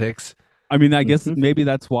Eastern politics. I mean, I guess maybe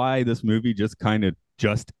that's why this movie just kind of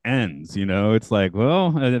just ends. It's like,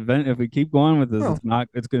 well, an event. If we keep going with this,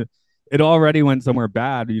 it's gonna. It already went somewhere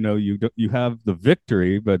bad. You have the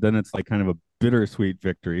victory, but then it's like kind of a bittersweet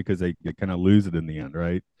victory because they kind of lose it in the end,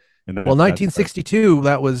 right? And 1962,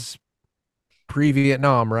 that was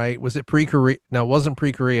pre-Vietnam, right? Was it pre-Korea? No, it wasn't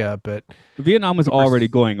pre-Korea, but Vietnam was already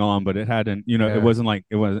going on, but it hadn't. It wasn't like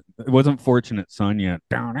it wasn't Fortunate Son yet.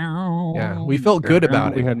 Yeah, we felt good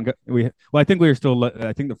about it. I think we were still.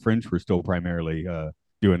 I think the French were still primarily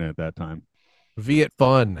doing it at that time. Viet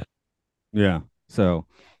fun. Yeah. So,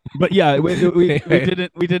 but yeah, we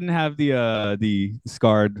didn't have the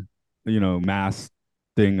scarred mass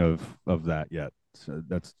thing of that yet. So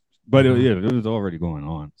but it was already going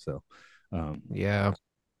on. So. Yeah,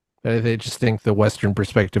 I just think the Western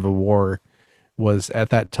perspective of war was at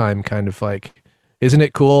that time kind of like, isn't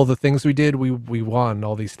it cool the things we did? We won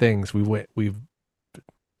all these things. We've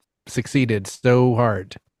succeeded so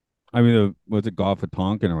hard. I mean, was it Gulf of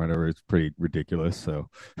Tonkin or whatever? It's pretty ridiculous. So,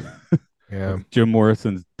 yeah, Jim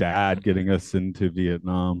Morrison's dad getting us into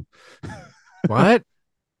Vietnam. What?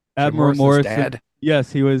 Admiral Morrison. Dad?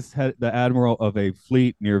 Yes, he was the admiral of a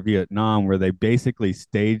fleet near Vietnam where they basically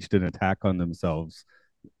staged an attack on themselves.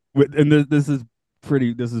 And this is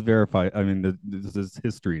verified. I mean, this is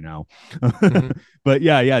history now. Mm-hmm. But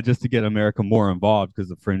yeah, just to get America more involved because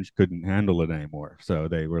the French couldn't handle it anymore. So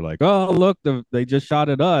they were like, oh, look, they just shot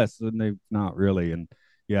at us. And they not really. And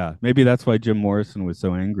yeah, maybe that's why Jim Morrison was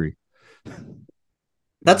so angry.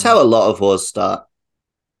 That's how a lot of wars start.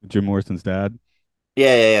 Jim Morrison's dad?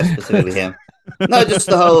 Yeah, specifically him. No, just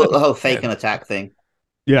the whole fake and attack thing.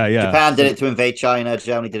 Yeah. Japan did it to invade China.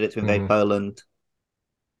 Germany did it to invade Poland.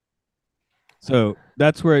 So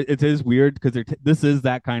that's where it is weird because this is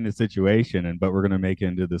that kind of situation, but we're gonna make it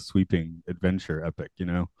into the sweeping adventure epic,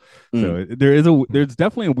 So there's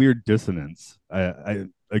definitely a weird dissonance. I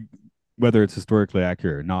whether it's historically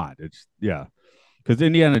accurate or not. It's because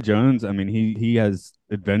Indiana Jones. I mean, he has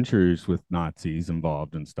adventures with Nazis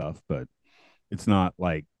involved and stuff, but it's not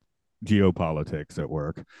like geopolitics at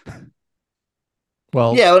work.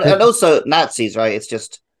 Well, yeah, and also Nazis, right?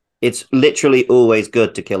 It's literally always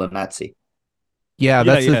good to kill a Nazi. Yeah,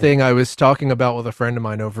 that's the thing I was talking about with a friend of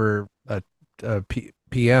mine over at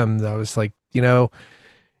PM. I was like,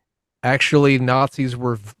 actually Nazis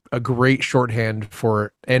were a great shorthand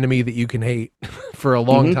for enemy that you can hate for a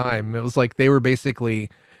long time. It was like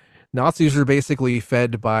Nazis were basically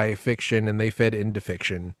fed by fiction and they fed into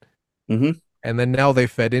fiction. Mm-hmm. And then now they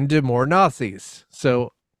fed into more Nazis.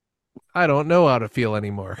 So I don't know how to feel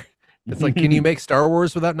anymore. It's like, can you make Star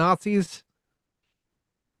Wars without Nazis?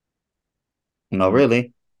 Not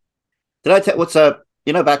really. Did I tell what's up?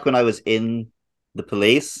 Back when I was in the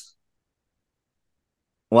police,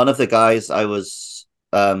 one of the guys I was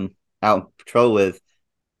out on patrol with,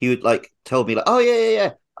 he would told me oh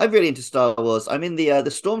yeah, I'm really into Star Wars. I'm in the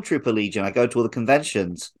Stormtrooper Legion. I go to all the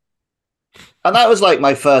conventions. And that was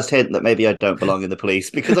my first hint that maybe I don't belong in the police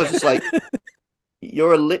because I was just like,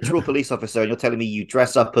 you're a literal police officer and you're telling me you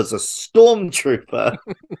dress up as a stormtrooper,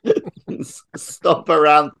 stomp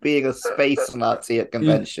around being a space Nazi at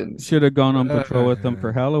conventions. Should have gone on patrol with them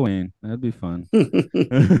for Halloween. That'd be fun.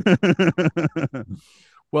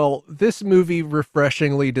 Well, this movie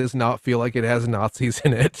refreshingly does not feel like it has Nazis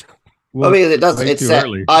in it. Well, I mean, it doesn't. It's set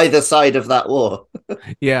either side of that war.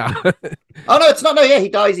 Yeah. Oh no, it's not. No, yeah, he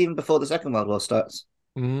dies even before the Second World War starts.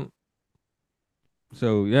 Mm-hmm.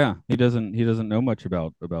 So yeah, he doesn't know much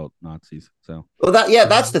about Nazis. So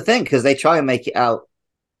that's the thing because they try and make it out.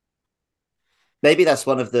 Maybe that's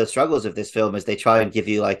one of the struggles of this film is they try and give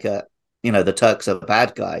you the Turks are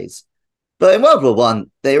bad guys, but in World War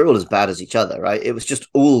One they were all as bad as each other, right? It was just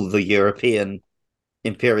all the European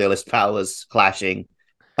imperialist powers clashing.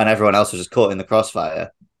 And everyone else was just caught in the crossfire.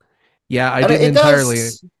 Yeah, I didn't entirely.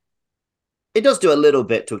 It does do a little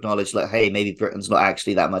bit to acknowledge, hey, maybe Britain's not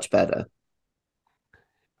actually that much better.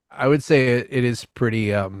 I would say it is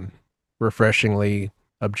pretty refreshingly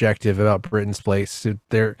objective about Britain's place.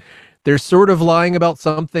 They're sort of lying about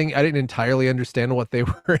something. I didn't entirely understand what they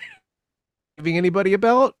were giving anybody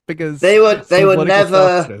about because they would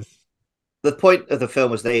never. The point of the film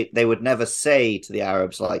was they would never say to the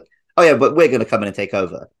Arabs oh yeah, but we're going to come in and take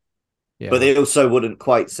over. Yeah. But they also wouldn't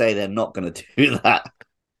quite say they're not going to do that.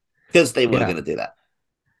 because they were Yeah. going to do that.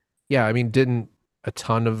 Yeah, I mean, didn't a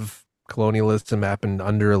ton of colonialism happen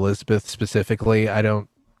under Elizabeth specifically?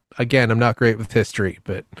 Again, I'm not great with history,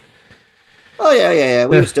 but Oh yeah.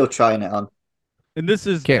 We were still trying it on. And this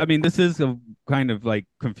is, Can't- I mean, this is a kind of like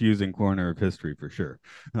confusing corner of history for sure.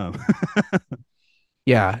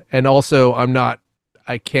 yeah, and also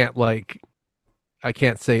I can't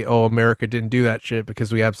say, oh, America didn't do that shit,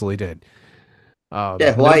 because we absolutely did.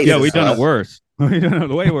 Yeah, why? yeah, we've done us. it worse. We've done it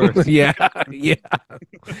way worse. yeah,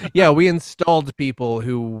 we installed people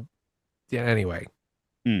who, yeah. Anyway,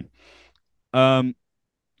 I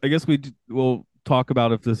guess we'll talk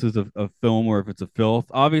about if this is a film or if it's a filth.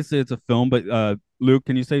 Obviously, it's a film, but Luke,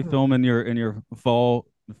 can you say film in your foul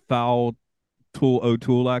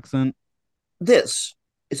O'Toole accent? This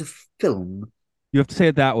is a film. You have to say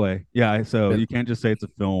it that way. Yeah, so you can't just say it's a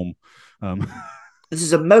film. This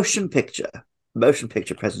is a motion picture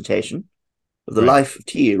presentation of the life of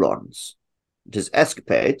T. Lawrence and his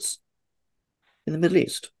escapades in the Middle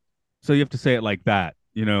East. So you have to say it like that,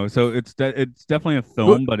 So it's definitely a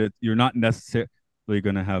film, but you're not necessarily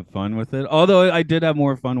going to have fun with it. Although I did have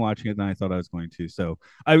more fun watching it than I thought I was going to. So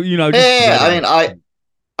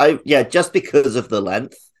just because of the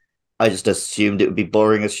length, I just assumed it would be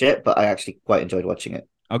boring as shit, but I actually quite enjoyed watching it.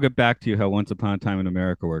 I'll get back to you how Once Upon a Time in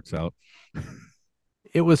America works out.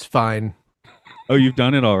 it was fine. Oh, you've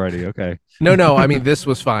done it already. Okay. No, I mean, this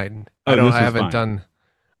was fine. Oh,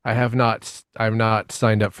 I have not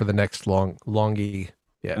signed up for the next longie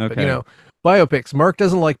yet. Okay. But biopics. Mark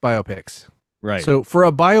doesn't like biopics. Right. So for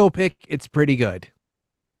a biopic, it's pretty good.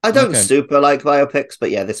 I don't super like biopics, but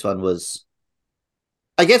yeah, this one was,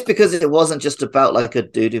 I guess, because it wasn't just about like a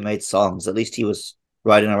dude who made songs. At least he was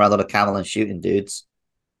riding around on a camel and shooting dudes.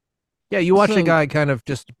 Yeah, you watch a guy kind of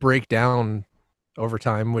just break down over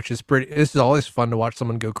time, which is pretty. This is always fun to watch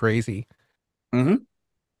someone go crazy. Mm-hmm.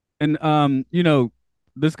 And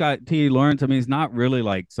this guy T. Lawrence, I mean, he's not really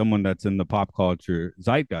like someone that's in the pop culture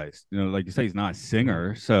zeitgeist. Like you say, he's not a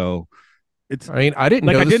singer, so it's. I mean, I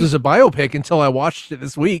didn't know this was a biopic until I watched it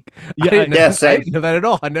this week. Yeah, I didn't know that at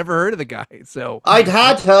all. I never heard of the guy. So I'd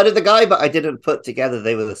had heard of the guy, but I didn't put together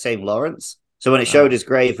they were the same Lawrence. So when it showed his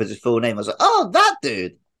grave as his full name, I was like, "Oh, that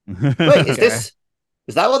dude." Wait,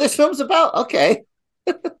 is that what this film's about? Okay.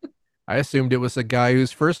 I assumed it was a guy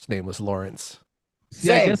whose first name was Lawrence.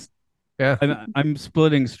 Yeah, I guess. Yeah. I'm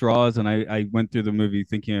splitting straws, and I went through the movie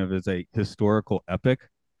thinking of it as a historical epic,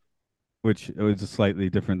 which was slightly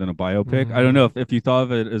different than a biopic. Mm-hmm. I don't know if you thought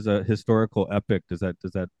of it as a historical epic. Does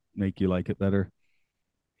that make you like it better?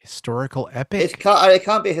 Historical epic? It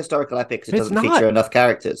can't be a historical epic because it doesn't feature enough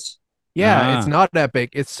characters. Yeah, It's not epic.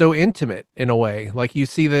 It's so intimate in a way. Like you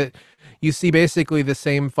see basically the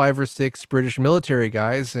same 5 or 6 British military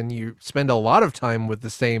guys, and you spend a lot of time with the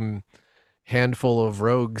same handful of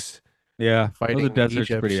rogues. Yeah, fighting the desert's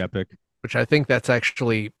Egypt, pretty epic. Which I think that's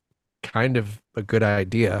actually kind of a good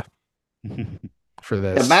idea for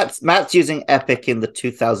this. Yeah, Matt's using epic in the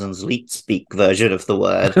 2000s leet speak version of the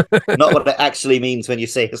word, not what it actually means when you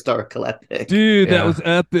say historical epic. Dude, that was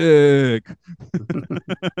epic.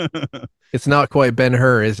 It's not quite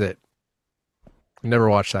Ben-Hur, is it? Never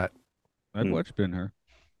watched that. I'd watch Ben-Hur.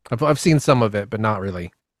 I've seen some of it, but not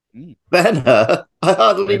really. Ben-Hur? I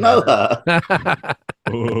hardly know her.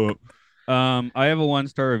 I have a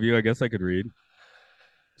 1-star review. I guess I could read.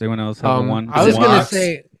 Does anyone else have a one? I was gonna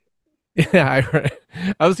say, I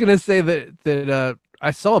was gonna say that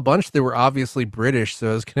I saw a bunch that were obviously British,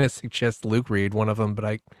 so I was gonna suggest Luke read one of them, but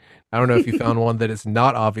I don't know if you found one that is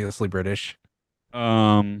not obviously British.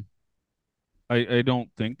 I don't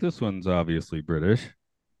think this one's obviously British.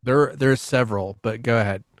 There's several, but go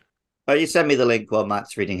ahead. Oh, you send me the link while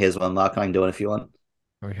Matt's reading his one, Mark. I can do one if you want.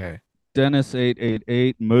 Okay. Dennis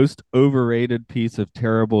 888, most overrated piece of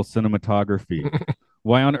terrible cinematography.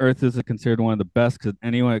 Why on earth is it considered one of the best? Could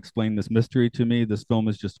anyone explain this mystery to me? This film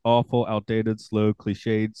is just awful, outdated, slow,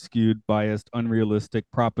 cliched, skewed, biased, unrealistic,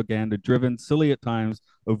 propaganda-driven, silly at times,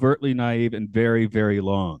 overtly naive, and very, very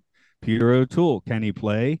long. Peter O'Toole, can he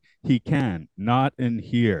play? He can. Not in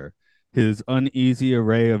here. His uneasy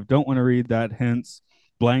array of don't want to read that hints,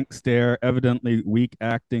 blank stare, evidently weak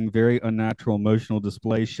acting, very unnatural emotional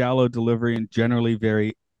display, shallow delivery, and generally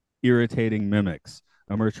very irritating mimics.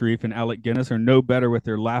 Omar Sharif and Alec Guinness are no better with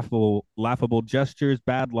their laughable gestures,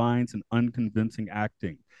 bad lines, and unconvincing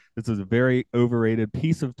acting. This is a very overrated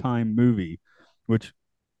piece of time movie, which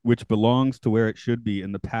belongs to where it should be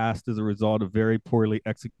in the past as a result of very poorly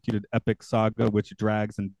executed epic saga, which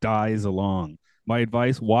drags and dies along. My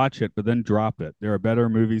advice, watch it, but then drop it. There are better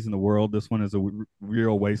movies in the world. This one is a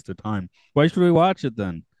real waste of time. Why should we watch it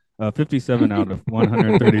then? 57 out of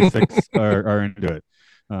 136 are into it.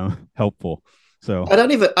 helpful. So I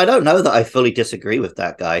don't know that I fully disagree with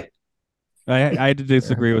that guy. I had to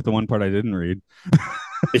disagree with the one part I didn't read,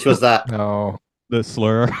 Which was that? No. the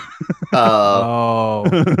slur. Oh,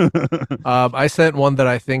 I sent one that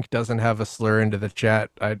I think doesn't have a slur into the chat.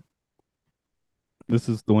 This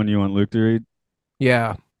is the one you want Luke to read.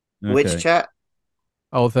 Yeah. which Okay. chat?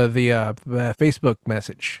 Oh, the Facebook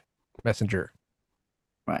messenger.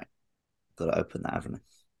 Right. Got to open that, haven't I?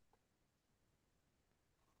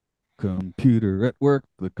 Computer at work.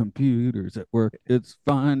 The computer's at work. It's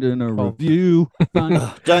finding a Oh. review.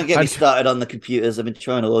 Ugh, don't get me I'd- started on the computers. I've been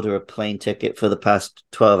trying to order a plane ticket for the past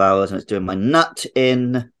 12 hours and it's doing my nut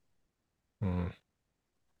in.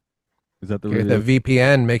 Is that the Get review? the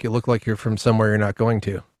VPN, make it look like you're from somewhere you're not going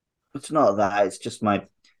to. It's not that. It's just my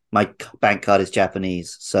bank card is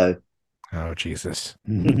Japanese. So Oh, Jesus.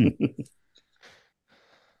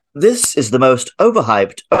 this is the most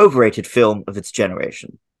overhyped, overrated film of its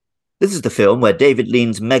generation. This is the film where David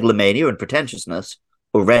Lean's megalomania and pretentiousness,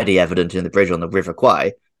 already evident in The Bridge on the River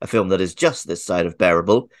Kwai, a film that is just this side of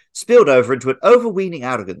bearable, spilled over into an overweening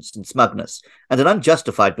arrogance and smugness, and an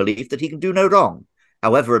unjustified belief that he can do no wrong,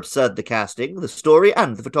 however absurd the casting, the story,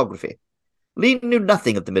 and the photography. Lean knew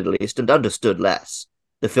nothing of the Middle East and understood less.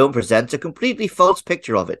 The film presents a completely false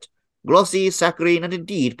picture of it, glossy, saccharine, and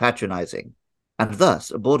indeed patronizing, and thus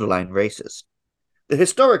a borderline racist. The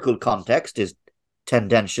historical context is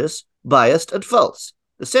tendentious, biased, and false.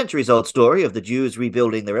 The centuries-old story of the Jews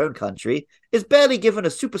rebuilding their own country is barely given a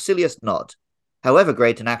supercilious nod. However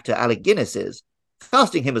great an actor Alec Guinness is,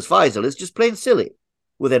 casting him as Faisal is just plain silly.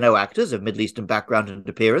 Were there no actors of Middle Eastern background and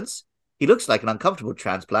appearance? He looks like an uncomfortable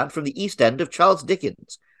transplant from the East End of Charles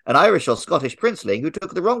Dickens, an Irish or Scottish princeling who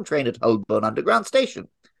took the wrong train at Holborn Underground Station.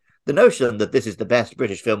 The notion that this is the best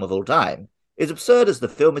British film of all time is absurd as the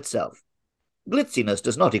film itself. Glitziness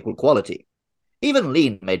does not equal quality. Even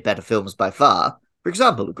Lean made better films by far, for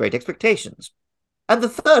example, Great Expectations. And The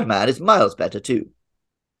Third Man is miles better too.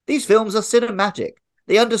 These films are cinematic.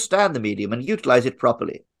 They understand the medium and utilize it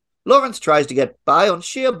properly. Lawrence tries to get by on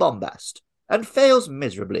sheer bombast, and fails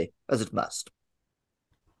miserably, as it must.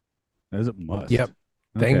 As it must. Yep.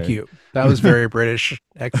 Thank Okay. you. That was very British.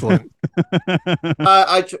 Excellent.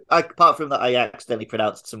 Apart from that, I accidentally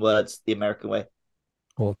pronounced some words the American way.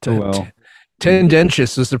 Well, Oh, well.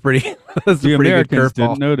 tendentious was a pretty, was The a pretty good Americans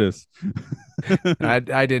didn't curveball. notice.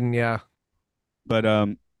 I didn't. Yeah.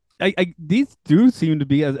 But these do seem to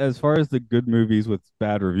be as far as the good movies with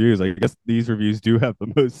bad reviews. I guess these reviews do have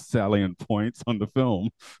the most salient points on the film.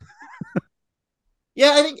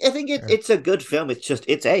 Yeah, I think it's a good film.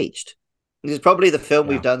 It's aged. This is probably the film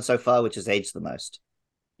we've done so far which has aged the most.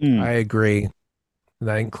 Hmm. I agree.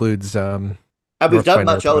 That includes And we've North by done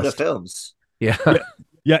much older Northwest. films. yeah.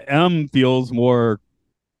 Yeah, M feels more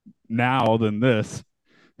now than this.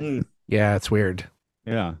 Yeah, it's weird.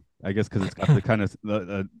 Yeah, I guess because it's got the kind of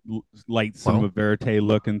light cinema verite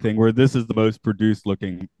looking thing, where this is the most produced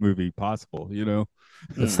looking movie possible. You know?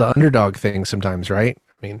 It's the underdog thing sometimes, right?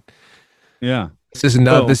 I mean, Yeah, this is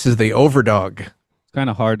not. Well- This is the overdog. it's kind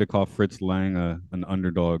of hard to call Fritz Lang an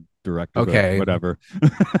underdog director. but Okay. whatever.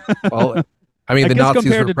 Well, I mean, I the guess Nazis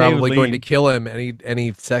compared were to David probably going to Lean- kill him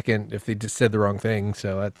any second if they just said the wrong thing.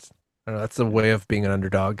 So that's, I don't know, that's a way of being an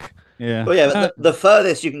underdog. Yeah. Well, yeah, but the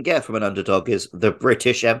furthest you can get from an underdog is the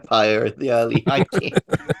British Empire in the early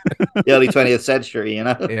 20th century, you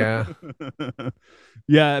know? Yeah.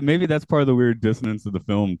 Yeah, maybe that's part of the weird dissonance of the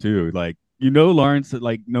film too. Like, Lawrence,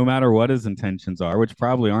 like, no matter what his intentions are, which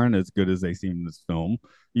probably aren't as good as they seem in this film,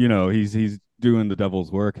 he's doing the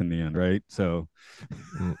devil's work in the end, right? So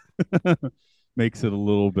makes it a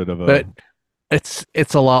little bit of a But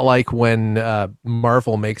it's a lot like when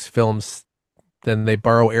Marvel makes films, then they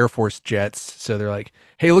borrow Air Force jets. So they're like,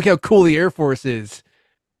 "Hey, look how cool the Air Force is."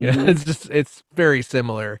 It's very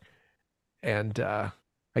similar. And I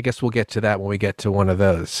guess we'll get to that when we get to one of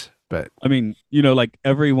those. But I mean, like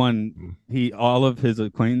everyone, all of his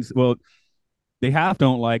acquaintances, well, they half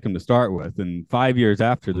don't like him to start with, and 5 years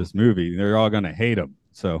after this movie, they're all gonna hate him.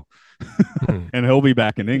 So, and he'll be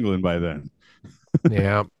back in England by then.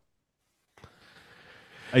 yeah.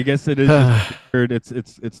 I guess it is just weird. It's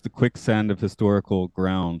the quicksand of historical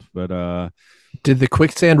ground, but Did the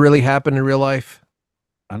quicksand really happen in real life?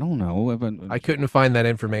 I don't know. I couldn't find that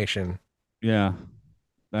information. Yeah,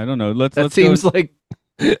 I don't know. Let's Seems go. like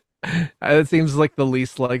that seems like the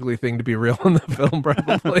least likely thing to be real in the film,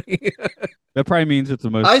 probably. That probably means it's the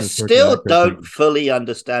most. I historically still accurate don't fully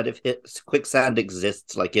understand if quicksand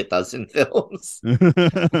exists like it does in films.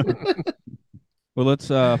 thing. Well, let's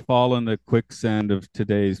fall in the quicksand of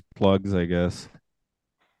today's plugs, I guess.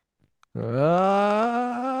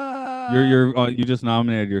 You just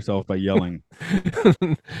nominated yourself by yelling.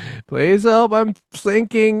 Please help, I'm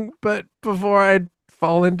sinking. But before I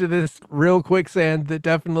fall into this real quicksand that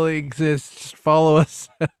definitely exists, follow us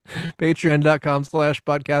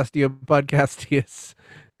patreon.com/podcastius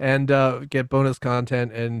and get bonus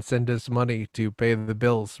content and send us money to pay the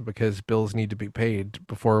bills, because bills need to be paid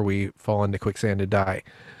before we fall into quicksand and die.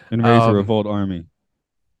 And raise a revolt army.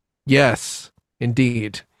 Yes,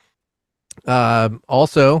 indeed.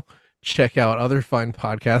 Also, check out other fine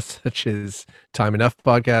podcasts such as Time Enough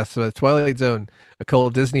Podcast, Twilight Zone,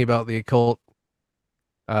 Occult Disney about the occult,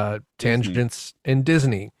 tangents in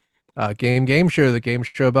Disney, Game Show, the game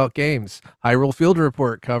show about games, Hyrule Field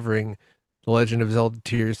Report covering The Legend of Zelda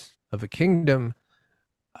Tears of the Kingdom,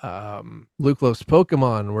 Luke Loves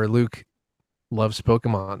Pokemon, where Luke loves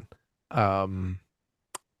Pokemon.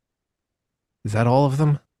 Is that all of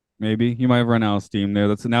them? Maybe you might have run out of steam there.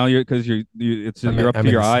 That's now you're because you're up to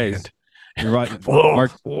your eyes. You're right.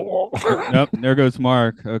 Mark. Yep, there goes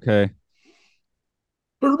Mark. Okay.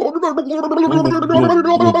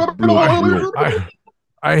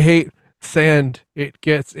 I hate sand. It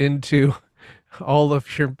gets into all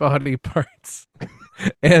of your body parts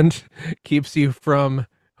and keeps you from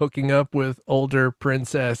hooking up with older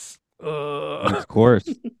princess. Of course.